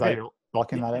off. Is that you're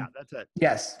locking that in? That's it.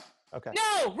 Yes. Okay.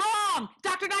 No, wrong!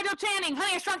 Dr. Nigel Channing,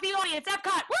 Honey, I Shrunk the Audience,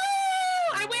 Epcot. Woo!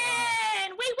 I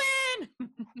win! We win!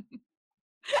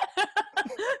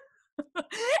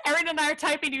 Erin and I are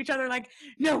typing to each other like,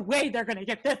 no way they're going to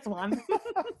get this one.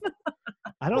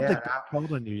 I don't think they've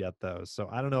told on you yet, though, so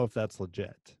I don't know if that's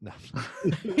legit. No.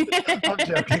 I'm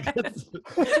joking.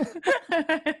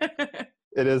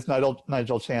 It is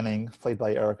Nigel Channing, played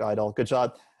by Eric Idle. Good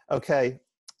job. Okay,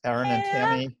 Erin and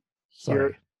Tammy.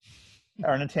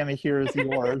 Erin and Tammy, here's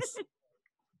yours.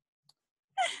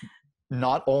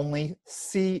 Not only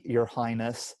see your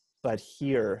highness, but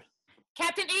hear.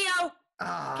 Captain EO!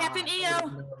 Captain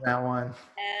EO! That one.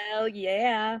 Hell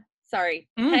yeah. Sorry.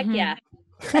 Heck yeah.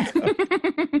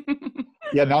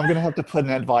 Yeah, now I'm going to have to put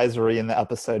an advisory in the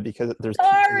episode because there's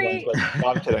Sorry. No,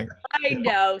 I'm kidding. I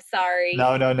know. Sorry.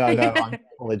 No. I'm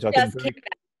totally joking. Just kidding.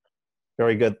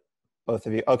 Very good, both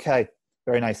of you. Okay,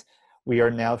 very nice. We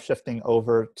are now shifting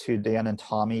over to Dan and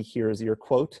Tommy. Here's your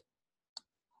quote.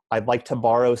 I'd like to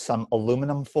borrow some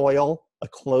aluminum foil, a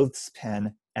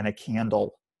clothespin, and a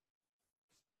candle.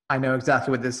 I know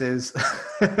exactly what this is.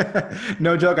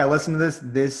 No joke. I listened to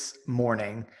this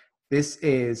morning. This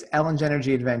is Ellen's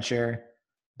Energy Adventure,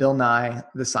 Bill Nye,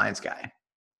 the Science Guy.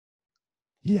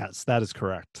 Yes, that is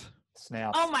correct.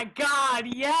 Snap. Oh my God,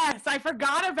 yes. I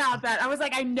forgot about that. I was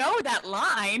like, I know that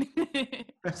line.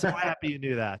 So happy you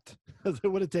knew that. because it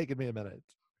would have taken me a minute.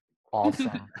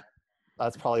 Awesome.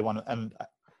 That's probably one. And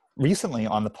recently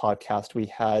on the podcast, we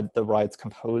had the ride's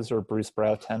composer, Bruce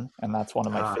Broughton, and that's one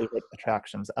of my favorite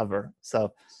attractions ever.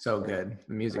 So good.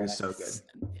 The music is so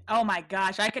good. Oh my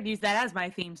gosh, I could use that as my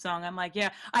theme song. I'm like, yeah.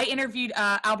 I interviewed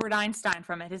Albert Einstein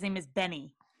from it. His name is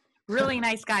Benny. Really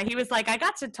nice guy. He was like, I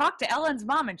got to talk to Ellen's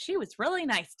mom, and she was really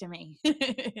nice to me.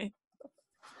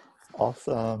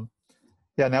 Awesome.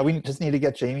 Yeah, now we just need to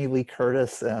get Jamie Lee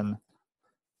Curtis and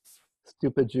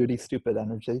Stupid Judy, Stupid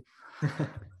Energy.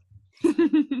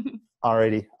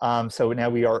 Alrighty. So now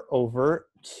we are over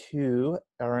to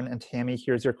Erin and Tammy.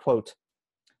 Here's your quote.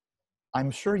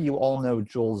 I'm sure you all know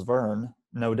Jules Verne,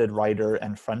 noted writer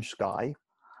and French guy.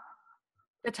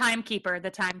 The timekeeper.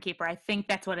 I think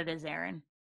that's what it is, Erin.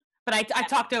 But I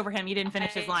talked over him. You didn't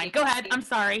finish his line. Go ahead. I'm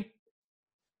sorry.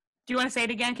 Do you want to say it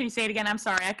again? Can you say it again? I'm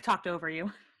sorry. I talked over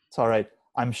you. It's all right.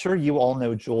 I'm sure you all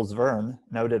know Jules Verne,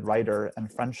 noted writer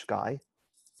and French guy.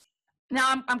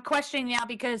 Now I'm questioning now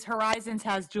because Horizons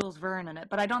has Jules Verne in it,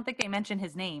 but I don't think they mention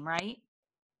his name, right?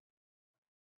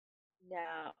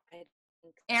 No.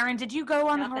 Erin, did you go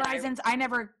on the Horizons? I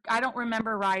don't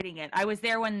remember riding it. I was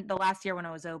there the last year when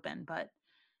it was open, but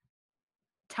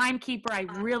Timekeeper, I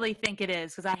really think it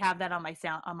is because I have that on my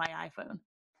iPhone.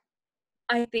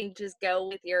 I think just go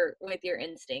with your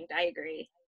instinct. I agree.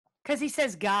 Because he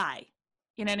says guy.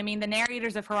 You know what I mean? The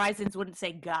narrators of Horizons wouldn't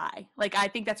say guy. Like, I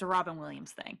think that's a Robin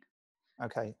Williams thing.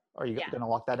 Okay. Are you going to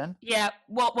lock that in? Yeah.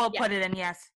 We'll put it in,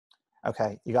 yes.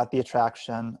 Okay. You got the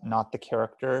attraction, not the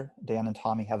character. Dan and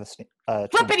Tommy have a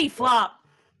flippity flop.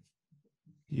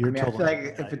 You're I feel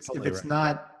like if it's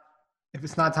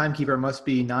not Timekeeper, it must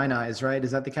be Nine Eyes, right?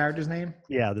 Is that the character's name?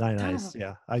 Yeah, Nine Eyes.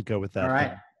 Yeah, I'd go with that. All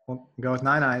right. We'll go with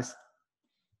Nine Eyes.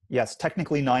 Yes,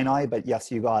 technically Nine Eye, but yes,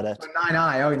 you got it. Nine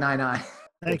Eye. Oh, Nine Eye.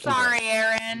 Sorry,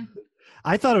 Erin.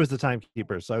 I thought it was the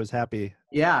Timekeeper, so I was happy.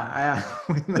 Yeah,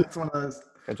 that's one of those.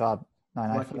 Good job, Nine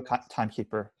Eye for the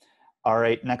Timekeeper. All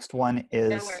right, next one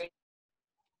is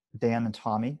Dan and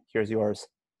Tommy. Here's yours.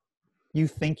 You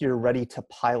think you're ready to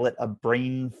pilot a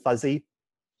brain fuzzy?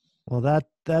 Well,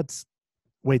 that's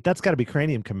got to be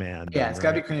Cranium Command. Yeah, it's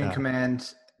got to be Cranium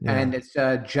Command, and it's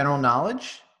General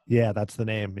Knowledge. Yeah, that's the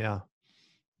name. Yeah.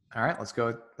 All right, let's go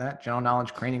with that. General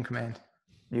Knowledge, Cranium Command.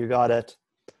 You got it.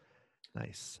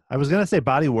 Nice. I was gonna say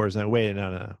Body Wars, and wait,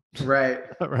 no. Right.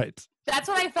 Right. That's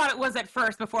what I thought it was at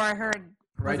first before I heard.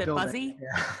 Was it Buzzy?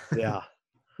 Yeah.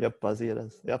 Yep, Buzzy it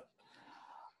is. Yep.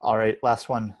 All right, last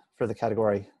one for the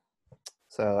category.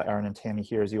 So Erin and Tammy,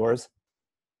 here's yours.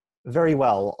 Very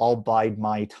well, I'll bide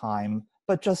my time,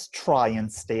 but just try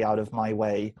and stay out of my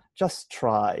way. Just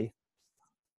try.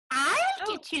 I'll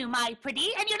get you, my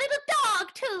pretty, and your little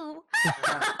dog, too.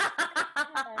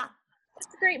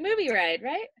 It's a great movie ride,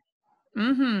 right?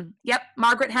 Mm-hmm. Yep.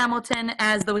 Margaret Hamilton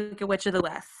as the Wicked Witch of the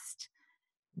West.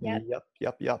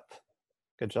 Yep.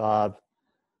 Good job.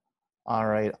 All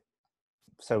right.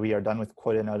 So we are done with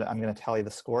quoted note. I'm going to tally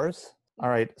the scores. All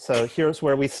right. So here's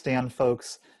where we stand,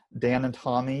 folks. Dan and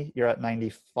Tommy, you're at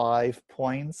 95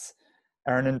 points.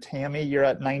 Erin and Tammy, you're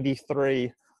at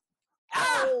 93.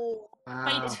 Oh,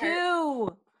 by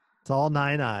 2. It's all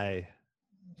Nine Eye.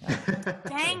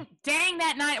 Dang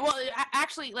that 9. Well,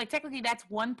 actually, like technically that's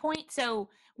 1 point. So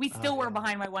we still were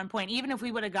behind by 1 point. Even if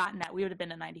we would have gotten that, we would have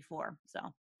been at 94. So.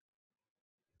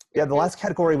 Yeah, the last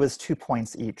category was 2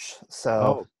 points each.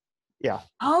 So, yeah.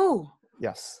 Oh.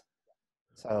 Yes.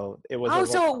 So it was. Oh,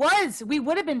 so it was. We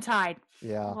would have been tied.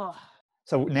 Yeah. Oh.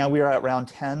 So now we are at round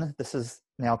 10. This is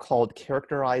now called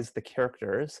Characterize the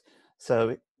Characters.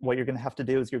 So what you're going to have to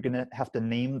do is you're going to have to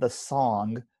name the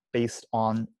song based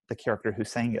on the character who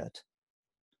sang it.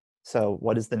 So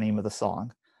what is the name of the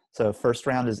song? So first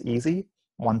round is easy,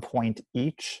 1 point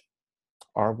each.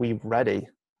 Are we ready?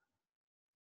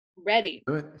 Ready.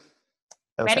 Good.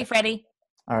 Okay. Ready, Freddie.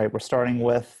 All right, we're starting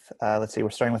with, we're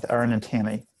starting with Erin and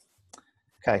Tammy.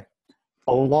 Okay.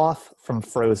 Olaf from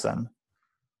Frozen.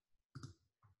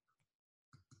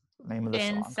 Name of the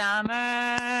In song.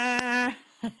 summer.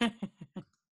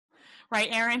 Right,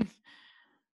 Erin?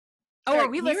 Oh, are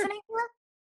we listening to it?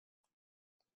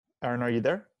 Erin, are you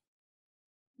there?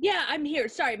 Yeah, I'm here.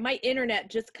 Sorry, my internet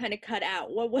just kind of cut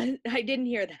out. What was? I didn't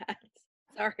hear that.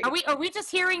 Sorry. Are we just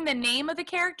hearing the name of the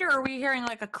character, or are we hearing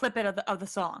like a clip of the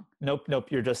song? Nope.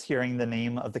 You're just hearing the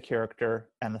name of the character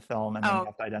and the film, and then you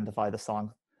have to identify the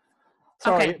song.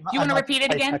 Sorry, okay. Do you want to repeat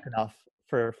it again? Enough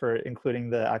for including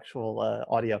the actual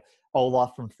audio.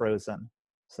 Olaf from Frozen.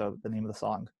 So the name of the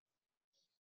song.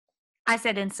 I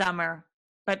said In Summer,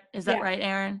 but is that right,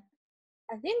 Erin?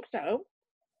 I think so.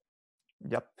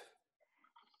 Yep.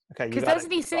 Okay, Because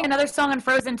doesn't he sing another song in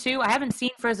Frozen 2? I haven't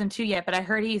seen Frozen 2 yet, but I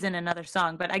heard he's in another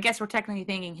song. But I guess we're technically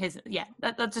thinking his. Yeah,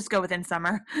 let's just go with In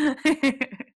Summer.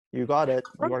 You got it.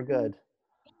 You are good.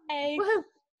 Hey.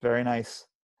 Very nice.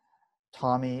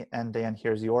 Tommy and Dan,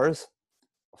 here's yours.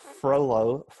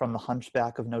 Frollo from The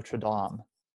Hunchback of Notre Dame.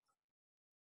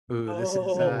 Ooh, this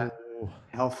is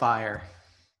Hellfire.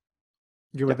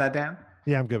 You with that, Dan?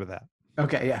 Yeah, I'm good with that.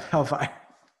 Okay, yeah, Hellfire.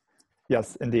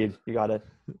 Yes, indeed. You got it.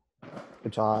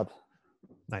 Good job.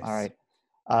 Nice. All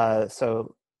right.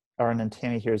 So, Aaron and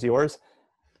Tammy, here's yours.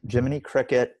 Jiminy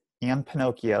Cricket and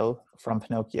Pinocchio from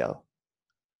Pinocchio.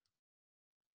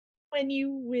 When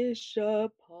you wish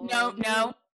upon.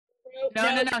 No.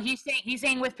 He's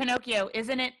saying with Pinocchio,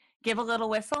 isn't it? Give a little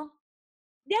whistle.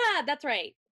 Yeah, that's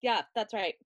right. Yeah, that's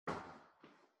right.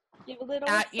 Give a little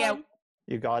whistle. Yeah.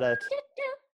 You got it.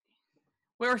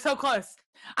 We were so close.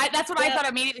 That's what I thought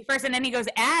immediately first, and then he goes,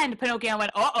 and Pinocchio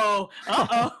went, uh-oh.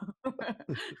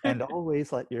 And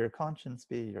always let your conscience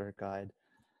be your guide.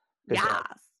 Good Yes. job.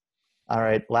 All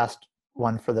right, last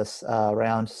one for this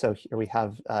round. So here we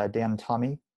have Dan and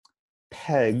Tommy.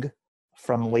 Peg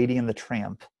from Lady and the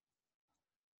Tramp.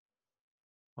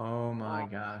 Oh my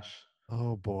gosh.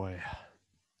 Oh boy.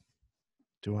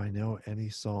 Do I know any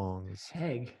songs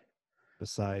Peg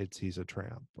besides He's a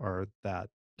Tramp or that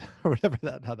or whatever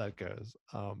how that goes?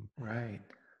 Right.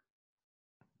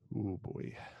 Oh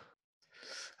boy.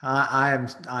 I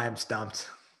am stumped.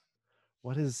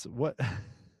 What?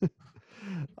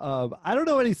 I don't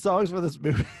know any songs for this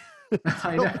movie.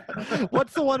 I know.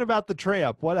 What's the one about the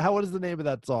tramp? What is the name of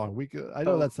that song? I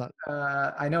know that's not.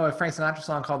 I know a Frank Sinatra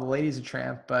song called "The Lady's a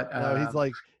Tramp," but no, he's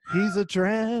like, he's a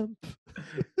tramp.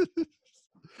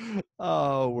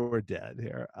 Oh, we're dead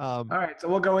here. All right, so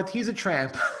we'll go with "He's a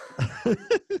Tramp."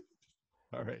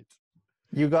 All right.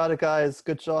 You got it, guys.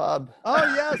 Good job. Oh,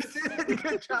 yes.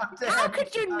 Good job, Dan. How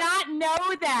could you not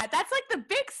know that? That's like the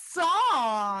big song.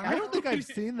 I don't think I've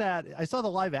seen that. I saw the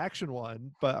live action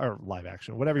one, or live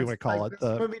action, whatever you want to call it.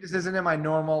 This movie just isn't in my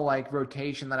normal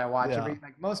rotation that I watch. Yeah.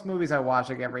 Most movies I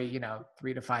watch every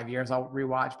 3 to 5 years I'll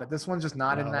rewatch, but this one's just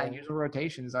not in that usual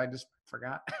rotation, so I just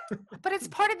forgot. But it's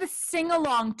part of the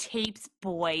sing-along tapes,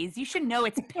 boys. You should know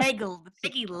it's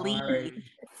Peggy Lee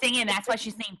singing. That's why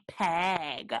she's named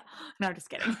Peg. No, I'm just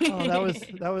kidding. Oh,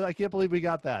 that was. I can't believe we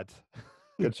got that.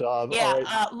 Good job. Yeah, All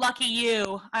right. lucky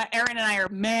you. Aaron and I are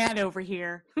mad over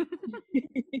here.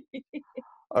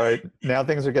 All right, now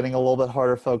things are getting a little bit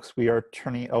harder, folks. We are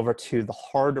turning over to the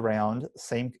hard round.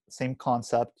 Same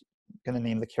concept. Going to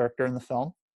name the character in the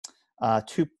film.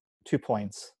 2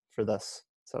 points for this,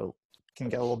 so can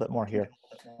get a little bit more here.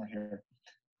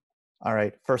 All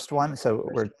right, first one. So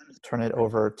we're turning it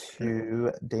over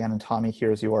to Dan and Tommy.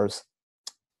 Here's yours.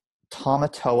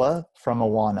 Tamatoa from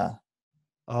Moana.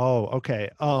 Oh, okay.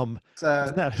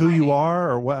 Isn't that Who You Are,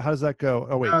 or what? How does that go?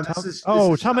 Oh, wait. No, this is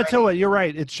Tamatoa. Shiny. You're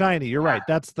right. It's Shiny. You're right.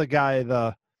 That's the guy.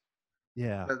 The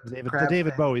crab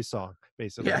David thing. Bowie song,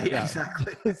 basically. Yeah,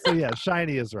 exactly. So yeah,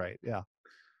 Shiny is right. Yeah.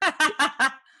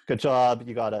 Good job.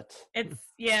 You got it.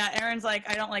 Aaron's like,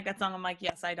 I don't like that song. I'm like,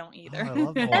 yes, I don't either. Oh, I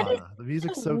love Moana. The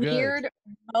music's so good. Weird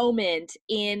moment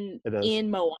in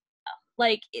Moana.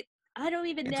 I don't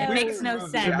even know. It makes no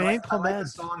sense. I like the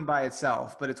song by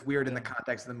itself, but it's weird in the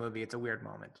context of the movie. It's a weird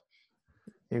moment.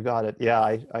 You got it. Yeah,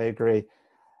 I agree.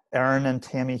 Aaron and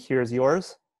Tammy, here's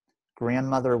yours.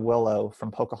 Grandmother Willow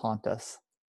from Pocahontas.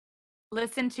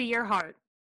 Listen to your heart.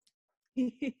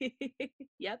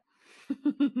 Yep.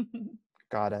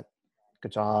 Got it.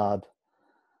 Good job.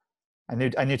 I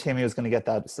knew Tammy was going to get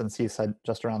that since he said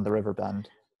just around the river bend.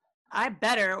 I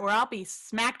better, or I'll be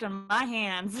smacked on my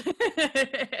hands.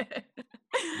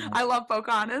 I love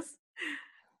Pocahontas.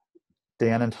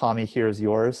 Dan and Tommy, here's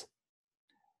yours.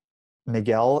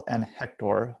 Miguel and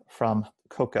Hector from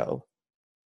Coco.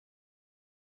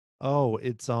 Oh,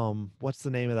 it's what's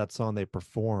the name of that song they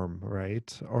perform,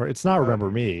 right? Or it's not Remember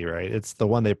Me, right? It's the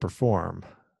one they perform.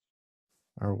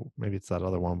 Or maybe it's that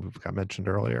other one we got mentioned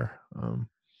earlier.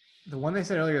 The one they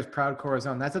said earlier is Proud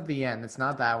Corazon. That's at the end. It's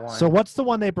not that one. So what's the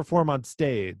one they perform on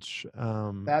stage?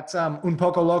 That's Un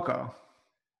Poco Loco.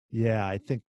 Yeah, I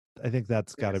think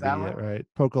that's got to be it, right?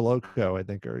 Poco Loco, I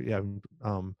think, or yeah.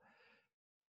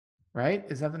 Right?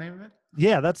 Is that the name of it?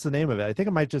 Yeah, that's the name of it. I think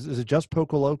it might is it just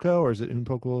Poco Loco or is it Un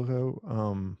Poco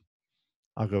Loco?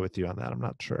 I'll go with you on that. I'm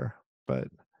not sure, but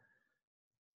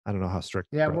I don't know how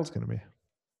strict Brett's going to be.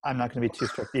 I'm not going to be too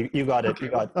strict. You got it. Okay.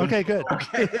 You got it. Okay, good.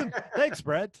 Okay. Thanks,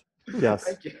 Brett. Yes.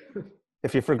 Thank you.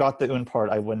 If you forgot the un part,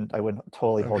 I wouldn't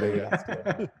totally hold it against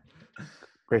you.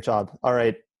 Great job. All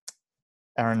right.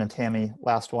 Aaron and Tammy,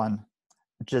 last one.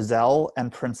 Giselle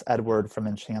and Prince Edward from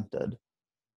Enchanted.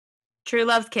 True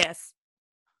Love's Kiss.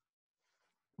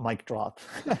 Mic drop.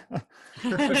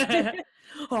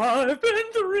 I've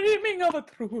been dreaming of a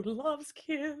true love's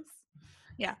kiss.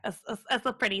 Yeah, that's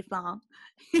a pretty song.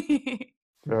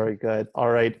 Very good.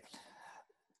 All right.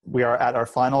 We are at our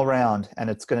final round, and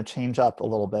it's going to change up a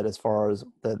little bit as far as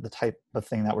the type of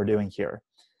thing that we're doing here.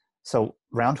 So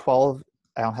round 12,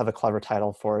 I don't have a clever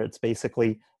title for it. It's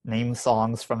basically name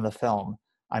songs from the film.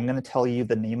 I'm going to tell you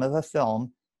the name of the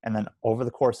film, and then over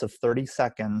the course of 30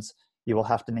 seconds, you will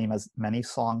have to name as many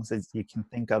songs as you can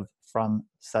think of from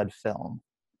said film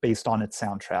based on its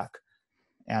soundtrack.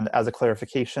 And as a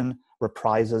clarification,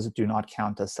 reprises do not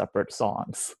count as separate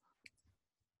songs.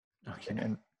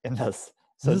 Okay. In this.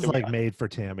 So this is like made for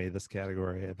Tammy, this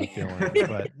category, I have a feeling,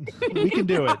 but we can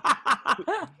do it.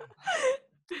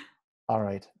 All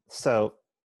right. So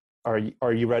are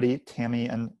you ready? Tammy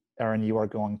and Erin, you are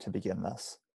going to begin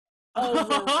this.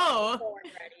 Oh,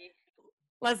 ready.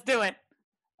 Let's do it.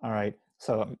 All right.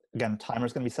 So again,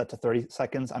 timer's going to be set to 30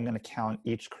 seconds. I'm going to count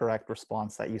each correct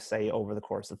response that you say over the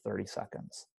course of 30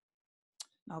 seconds.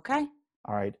 Okay.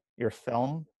 All right. Your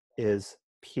film is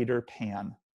Peter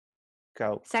Pan.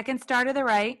 Go. Second star to the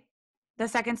right. The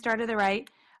second star to the right.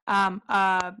 You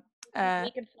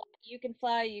can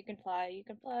fly.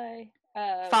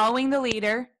 Following the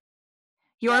leader.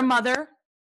 Your mother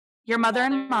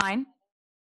and mine.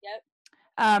 Yep.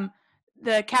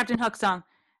 The Captain Hook song.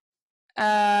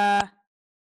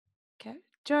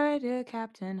 Joy to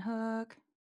Captain Hook.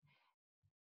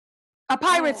 A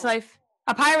Pirate's Life.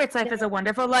 A Pirate's Life is a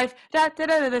wonderful life. Da da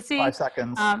da da the sea. 5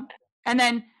 seconds. And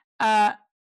then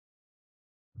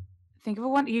think of a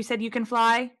one. You said You Can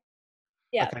Fly.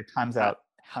 Yeah. Okay, time's out.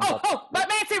 What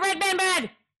makes a red man red?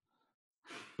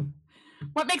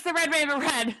 What makes the red raven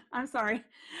red? I'm sorry.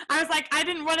 I was like, I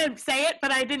didn't want to say it,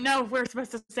 but I didn't know if we were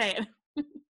supposed to say it.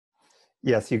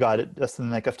 Yes, you got it just in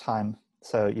the nick of time.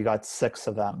 So you got 6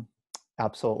 of them.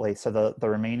 Absolutely. So the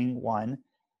remaining one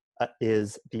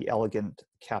is The Elegant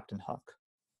Captain Hook.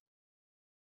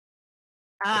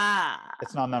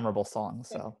 It's not a memorable song.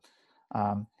 So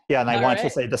yeah, and I want to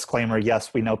say disclaimer,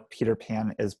 yes, we know Peter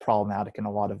Pan is problematic in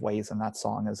a lot of ways, and that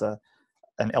song is an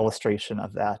illustration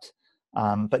of that.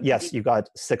 But yes, you got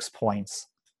 6 points.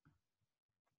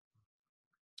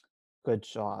 Good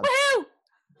job.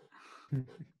 Woo-hoo!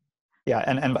 Yeah,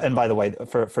 and by the way,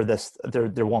 for this,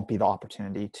 there won't be the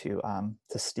opportunity to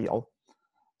steal.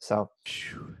 So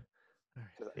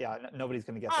yeah, nobody's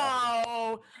gonna get that.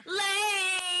 Oh,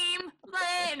 lame.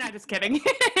 No, just kidding.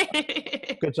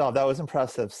 Good job. That was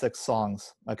impressive. 6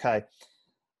 songs. Okay.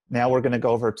 Now we're gonna go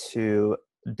over to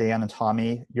Dan and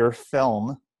Tommy. Your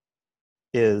film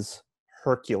is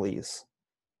Hercules.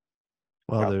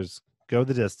 Well, there's Go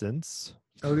the Distance.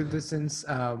 Go the Distance.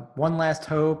 One Last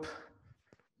Hope.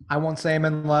 I Won't Say I'm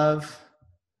in Love.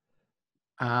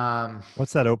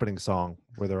 What's that opening song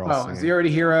where they're all singing? Zero to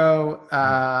Hero.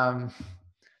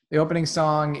 The opening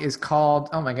song is called,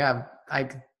 oh my God, I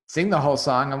sing the whole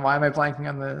song, and why am I blanking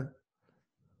on the...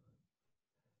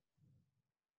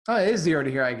 Oh, it is Zero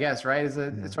to Hero, I guess, right? Is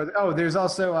it? Yeah. It's for there's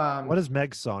also... what is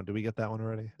Meg's song? Did we get that one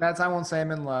already? That's I Won't Say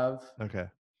I'm in Love. Okay.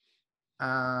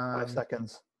 5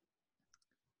 seconds.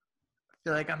 I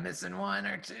feel like I'm missing one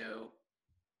or two.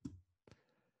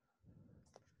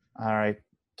 All right,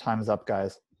 time's up,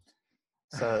 guys.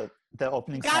 So the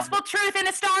opening Gospel song... Truth and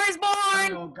A Star Is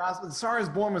Born. Oh, Gospel. The Star Is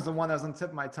Born was the one that was on the tip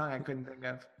of my tongue. I couldn't think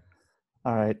of.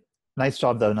 All right, nice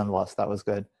job though, nonetheless. That was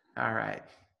good. All right.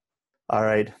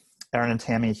 Erin and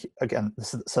Tammy, again,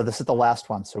 this is the last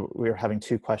one. So we're having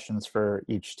 2 questions for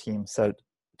each team. So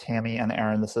Tammy and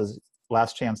Erin, this is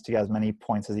last chance to get as many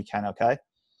points as you can, okay?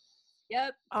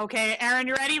 Yep. Okay, Erin,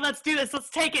 you ready? Let's do this. Let's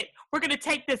take it. We're going to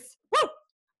take this. Woo!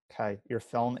 Okay, your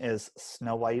film is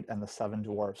Snow White and the 7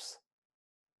 Dwarfs.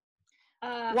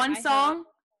 One song.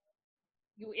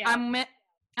 I'm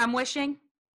wishing.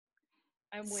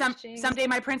 I'm wishing. Someday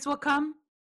my prince will come.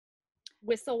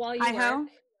 Whistle while you Hi-ho. work.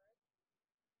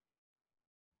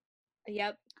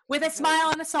 Yep. With a smile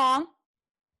and a song.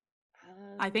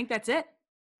 I think that's it.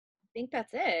 I think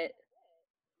that's it.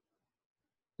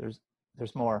 There's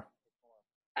more.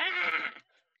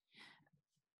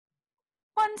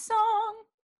 One song.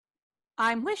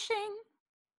 I'm wishing.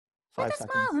 5 with a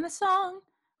seconds. smile and a song.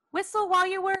 Whistle while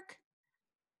you work.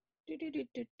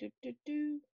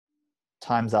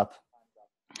 Time's up.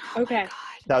 Okay.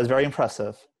 That was very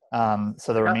impressive.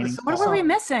 So the remaining... What were we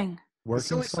missing?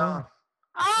 Working song?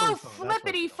 Oh,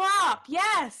 flippity flop.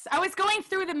 Yes. I was going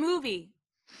through the movie.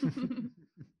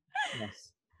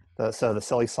 Yes. So the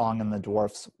silly song and the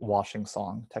dwarfs washing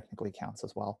song technically counts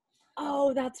as well.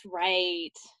 Oh, that's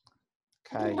right.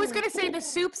 Okay. I was going to say the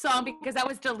soup song because that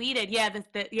was deleted. Yeah,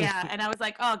 yeah. And I was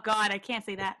like, oh, God, I can't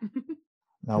say that.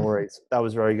 No worries. That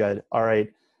was very good. All right,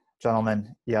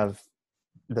 gentlemen,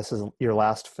 this is your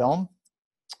last film.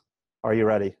 Are you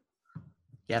ready?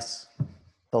 Yes.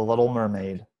 The Little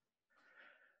Mermaid.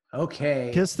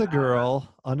 Okay. Kiss the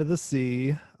Girl, Under the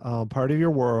Sea, Part of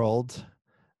Your World.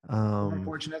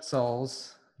 Unfortunate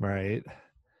Souls. Right.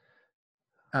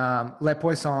 Le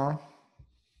Poisson.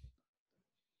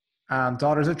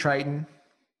 Daughters of Triton.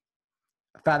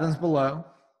 Fathoms Below.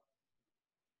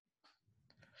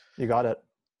 You got it.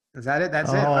 Is that it?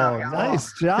 That's it? Oh, Wow,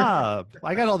 nice job.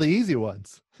 I got all the easy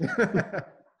ones.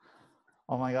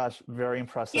 Oh my gosh, very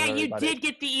impressive. Yeah, everybody. you did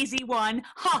get the easy one.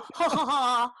 Ha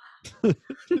ha ha.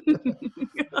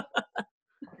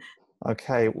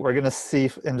 Okay, we're going to see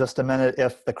in just a minute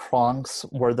if the Kronks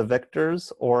were the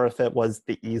victors or if it was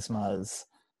the Yzmas.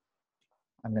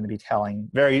 I'm going to be telling.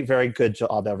 Very, very good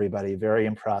job, everybody. Very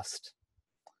impressed.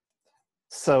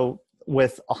 So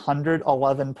with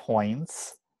 111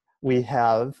 points, we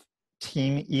have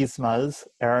Team Yzmas,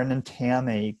 Aaron and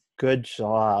Tammy. Good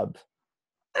job.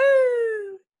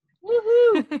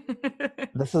 Woohoo!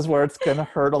 This is where it's going to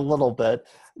hurt a little bit.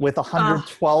 With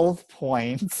 112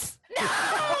 points.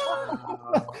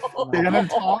 Dan and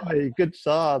Tommy, good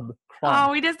job.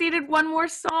 Oh, we just needed one more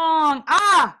song.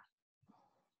 I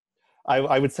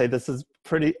would say this is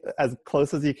pretty as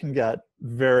close as you can get.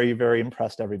 Very, very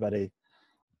impressed, everybody.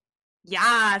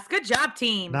 Yes, good job,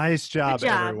 team. Nice job, good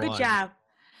job, everyone. Good job.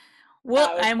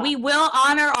 We will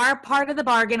honor our part of the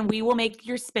bargain. We will make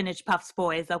your spinach puffs,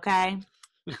 boys, okay?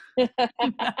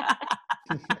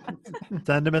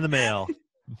 Send them in the mail.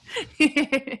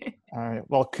 All right.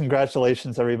 Well,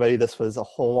 congratulations, everybody. This was a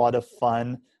whole lot of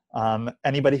fun.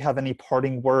 Anybody have any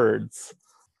parting words?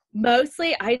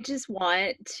 Mostly, I just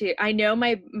want to, I know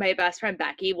my best friend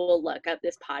Becky will look up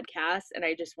this podcast, and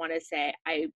I just want to say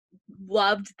I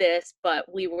loved this, but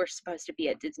we were supposed to be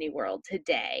at Disney World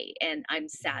today, and I'm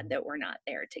sad that we're not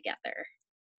there together.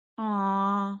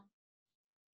 Aww.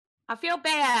 I feel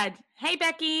bad. Hey,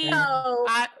 Becky. No,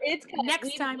 it's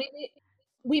next time.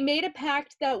 We made a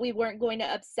pact that we weren't going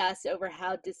to obsess over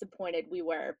how disappointed we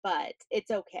were, but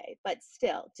it's okay. But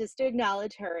still, just to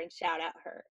acknowledge her and shout out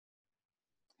her.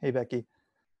 Hey, Becky.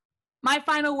 My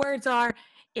final words are,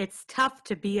 it's tough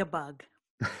to be a bug.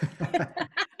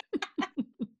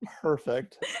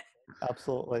 Perfect.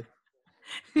 Absolutely.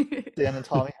 Dan and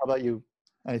Tommy, how about you?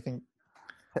 Anything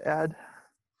to add?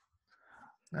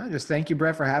 No, just thank you,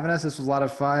 Brett, for having us. This was a lot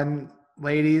of fun.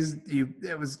 Ladies,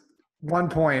 it was 1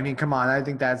 point. I mean, come on. I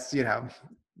think that's,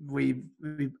 everybody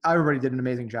did an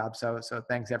amazing job. So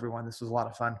thanks, everyone. This was a lot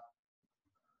of fun.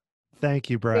 Thank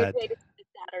you, Brett. Great way to spend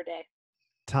Saturday.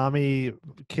 Tommy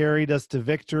carried us to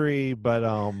victory, but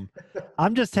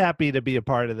I'm just happy to be a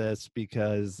part of this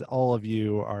because all of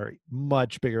you are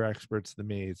much bigger experts than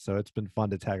me, so it's been fun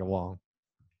to tag along.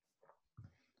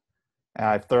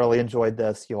 I've thoroughly enjoyed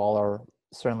this. You all are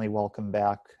certainly welcome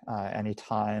back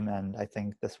anytime, and I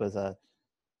think this was a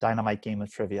dynamite game of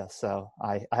trivia. So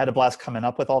I had a blast coming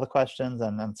up with all the questions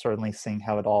and certainly seeing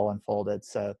how it all unfolded.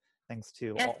 So thanks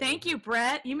to Yeah, thank you,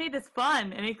 Brett. You made this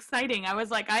fun and exciting. I was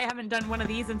like, I haven't done one of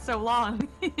these in so long.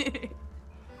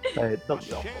 Right.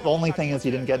 The only thing is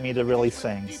you didn't get me to really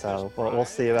sing, so we'll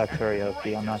see about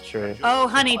karaoke. I'm not sure. Oh,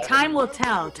 honey, time will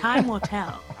tell. Time will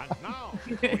tell.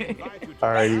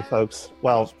 Alrighty, folks.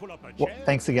 Well,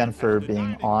 thanks again for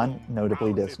being on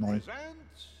Notably Disney.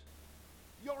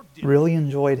 Really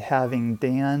enjoyed having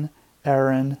Dan,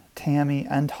 Aaron, Tammy,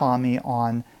 and Tommy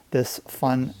on this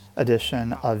fun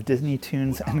edition of Disney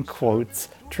Tunes and Quotes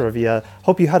Trivia.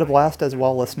 Hope you had a blast as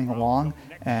well listening along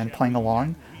and playing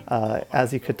along.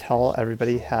 As you could tell,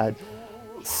 everybody had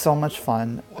so much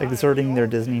fun exerting their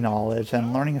Disney knowledge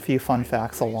and learning a few fun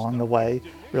facts along the way.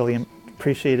 Really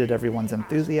appreciated everyone's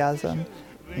enthusiasm,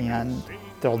 and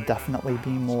there'll definitely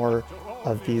be more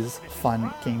of these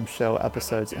fun game show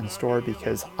episodes in store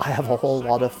because I have a whole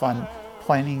lot of fun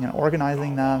planning and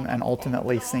organizing them and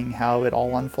ultimately seeing how it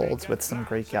all unfolds with some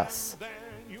great guests.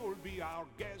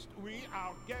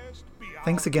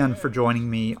 Thanks again for joining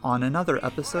me on another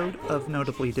episode of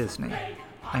Notably Disney.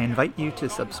 I invite you to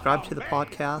subscribe to the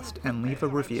podcast and leave a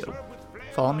review.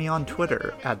 Follow me on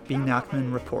Twitter at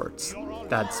bnachman_reports.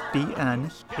 That's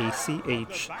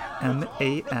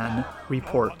BNACHMAN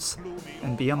reports,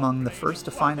 and be among the first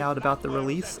to find out about the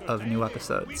release of new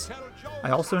episodes. I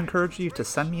also encourage you to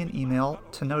send me an email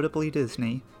to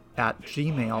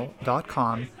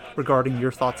notablydisney@gmail.com regarding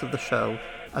your thoughts of the show,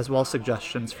 as well as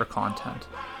suggestions for content.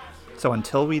 So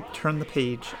until we turn the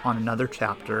page on another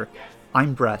chapter,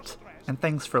 I'm Brett, and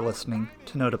thanks for listening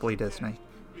to Notably Disney.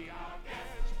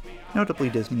 Notably,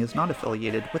 Disney is not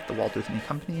affiliated with the Walt Disney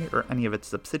Company or any of its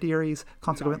subsidiaries.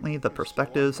 Consequently, the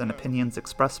perspectives and opinions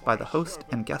expressed by the host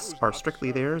and guests are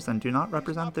strictly theirs and do not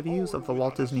represent the views of the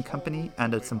Walt Disney Company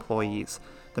and its employees.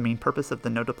 The main purpose of the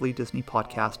Notably Disney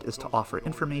podcast is to offer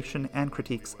information and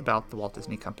critiques about the Walt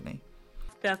Disney Company.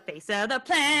 The face of the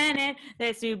planet,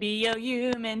 there's to be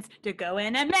humans to go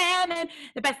in a mammoth.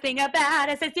 The best thing about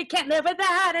us is you can't live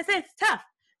without us. It's tough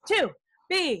to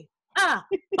be a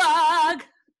bug.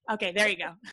 Okay, there you go.